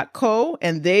rebundle.co.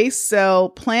 And they sell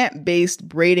plant-based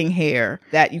braiding hair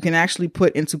that you can actually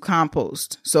put into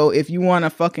compost. So if you want to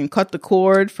fucking cut the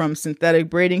cord from synthetic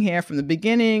braiding hair from the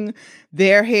beginning,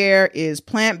 their hair is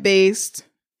plant-based.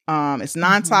 It's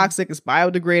non-toxic, it's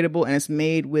biodegradable, and it's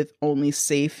made with only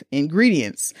safe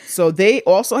ingredients. So they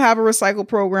also have a recycle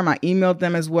program. I emailed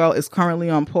them as well. It's currently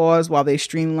on pause while they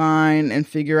streamline and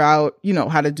figure out,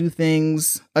 how to do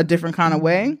things a different kind of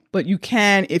way. But you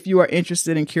can, if you are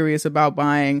interested and curious about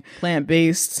buying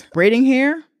plant-based braiding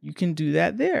hair, you can do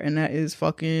that there. And that is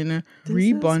fucking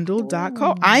rebundle.co.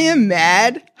 Cool. I am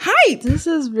mad hype. This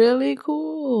is really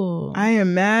cool. I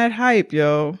am mad hype,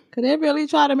 yo. Could they really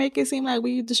try to make it seem like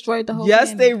we destroyed the whole Yes,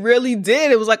 planet? They really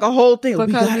did. It was like a whole thing. Because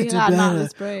we gotta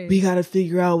do better. We gotta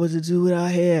figure out what to do with our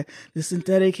hair. The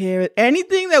synthetic hair.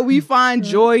 Anything that we find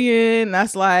joy in,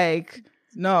 that's like...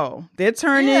 No, they're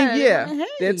turning,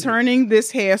 they're turning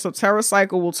this hair. So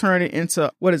TerraCycle will turn it into,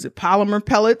 polymer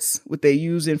pellets, what they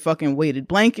use in fucking weighted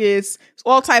blankets. It's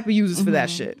all type of uses for that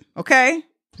shit. Okay?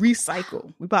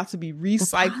 Recycle. We about to be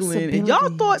recycling. And y'all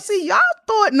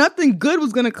thought nothing good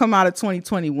was going to come out of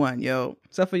 2021, yo.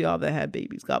 Except for y'all that had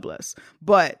babies. God bless.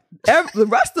 But the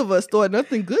rest of us thought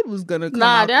nothing good was going to come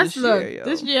out this year, yo.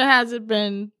 This year hasn't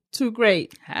been too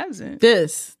great. Hasn't.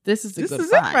 This is a good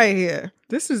it right here.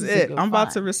 This is it. I'm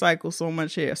about to recycle so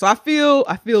much hair. So I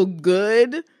feel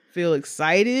good. Feel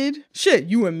excited. Shit,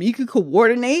 you and me could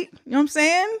coordinate. You know what I'm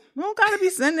saying? We don't gotta be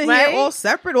sending hair all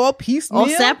separate, all piecemeal. All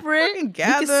separate. We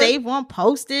can save on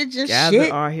postage and gather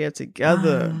shit. Our hair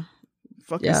together.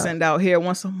 Send out hair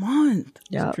once a month.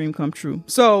 It's a dream come true.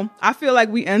 So I feel like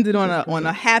we ended on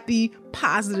a happy,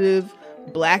 positive,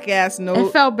 black ass note.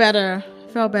 It felt better.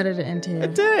 To end here.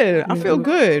 It did. I feel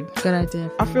good. Good idea.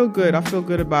 I feel good. I feel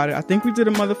good about it. I think we did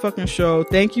a motherfucking show.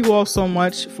 Thank you all so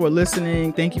much for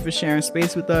listening. Thank you for sharing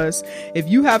space with us. If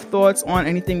you have thoughts on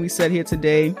anything we said here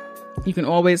today, you can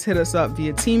always hit us up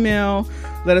via T-mail.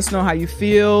 Let us know how you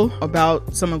feel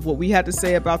about some of what we had to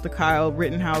say about the Kyle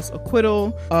Rittenhouse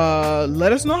acquittal.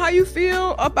 Let us know how you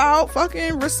feel about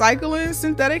fucking recycling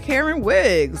synthetic hair and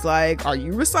wigs. Like, are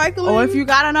you recycling? Or if you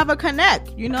got another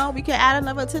connect, we can add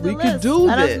another to the list. We can do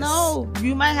Let this. us know.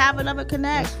 You might have another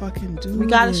connect. Let's fucking do We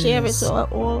gotta share it so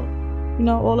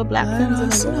all the black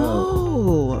femmes in the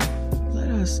world.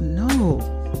 Let us know.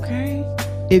 Okay?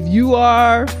 If you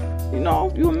are...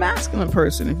 you're a masculine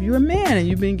person. If you're a man and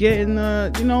you've been getting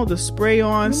the spray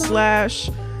on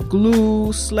 /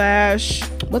 glue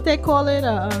 / what they call it,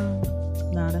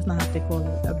 No, that's not how they call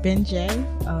it. A Benjay.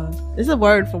 It's a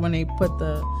word for when they put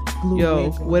the glue. Yo,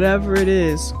 whatever it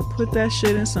is, put that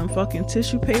shit in some fucking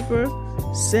tissue paper,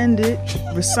 send it,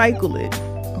 recycle it.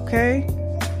 Okay?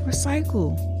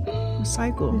 Recycle. That's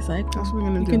what we're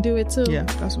gonna do. You can do it too. Yeah,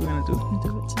 that's what we're gonna do. You can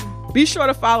do it too. Be sure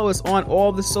to follow us on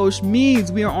all the social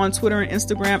medias. We are on Twitter and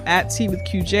Instagram at Tea with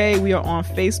QJ. We are on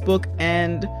Facebook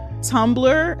and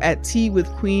Tumblr at Tea with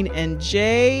Queen and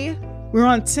J. We're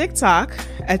on TikTok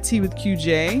at Tea with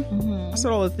QJ. That's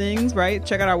all the things, right?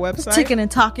 Check out our website. Ticking and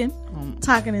talking.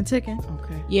 Talking and ticking.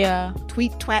 Okay. Yeah.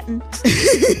 Tweet twatting.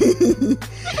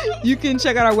 You can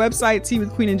check out our website,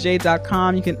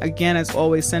 teawithqueenandj.com. You can, again, as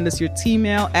always, send us your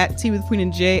T-mail at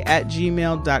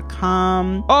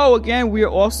teawithqueenandj@gmail.com. Oh, again, we are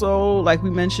also, like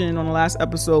we mentioned on the last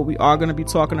episode, we are going to be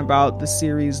talking about the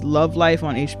series Love Life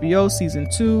on HBO season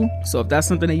 2. So if that's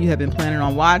something that you have been planning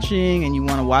on watching and you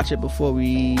want to watch it before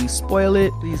we spoil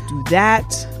it, please do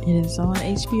that. It is on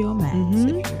HBO Max.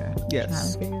 If you're Yes.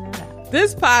 trying to figure that out.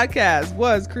 This podcast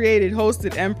was created,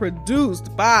 hosted, and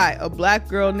produced by a black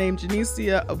girl named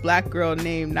Janicia, a black girl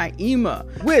named Naima,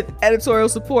 with editorial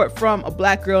support from a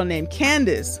black girl named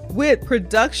Candace, with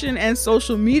production and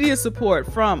social media support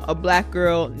from a black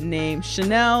girl named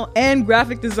Chanel, and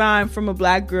graphic design from a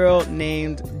black girl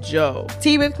named Joe.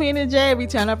 Tea with Queen and J. We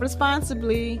turn up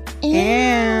responsibly.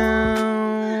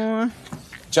 And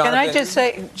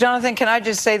Jonathan, can I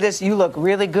just say this? You look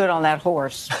really good on that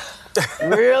horse.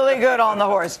 Really good on the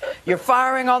horse. You're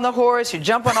firing on the horse. You're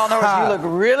jumping on the horse. You look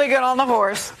really good on the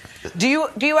horse. Do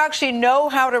you actually know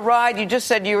how to ride? You just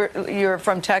said you're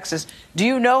from Texas. Do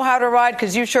you know how to ride?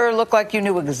 Because you sure look like you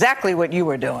knew exactly what you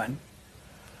were doing.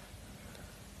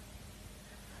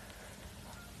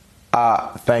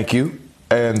 Thank you.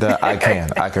 And I can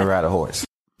ride a horse.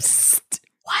 Psst.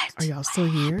 What? are y'all still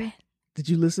here? Did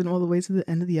you listen all the way to the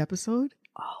end of the episode?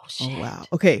 Oh, shit. Oh, wow.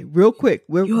 Okay, real quick,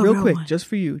 just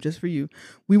for you.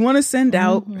 We want to send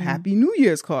out Happy New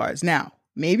Year's cards. Now,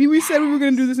 maybe we said we were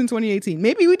going to do this in 2018.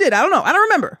 Maybe we did. I don't know. I don't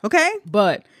remember. Okay.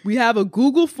 But we have a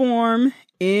Google form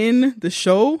in the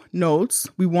show notes.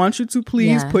 We want you to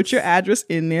please put your address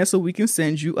in there so we can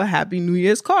send you a Happy New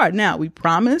Year's card. Now, we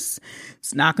promise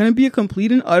it's not going to be a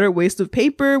complete and utter waste of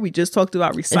paper. We just talked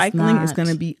about recycling. It's going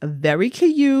to be very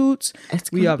cute.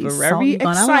 We are very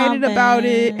excited about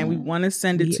it, and we want to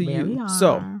send it to you.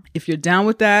 So if you're down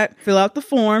with that, fill out the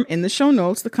form in the show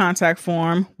notes, the contact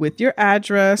form with your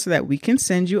address so that we can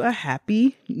send you a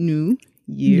Happy New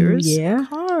Year's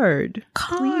card.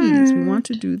 Please, we want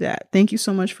to do that. Thank you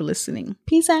so much for listening.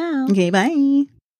 Peace out. Okay, bye.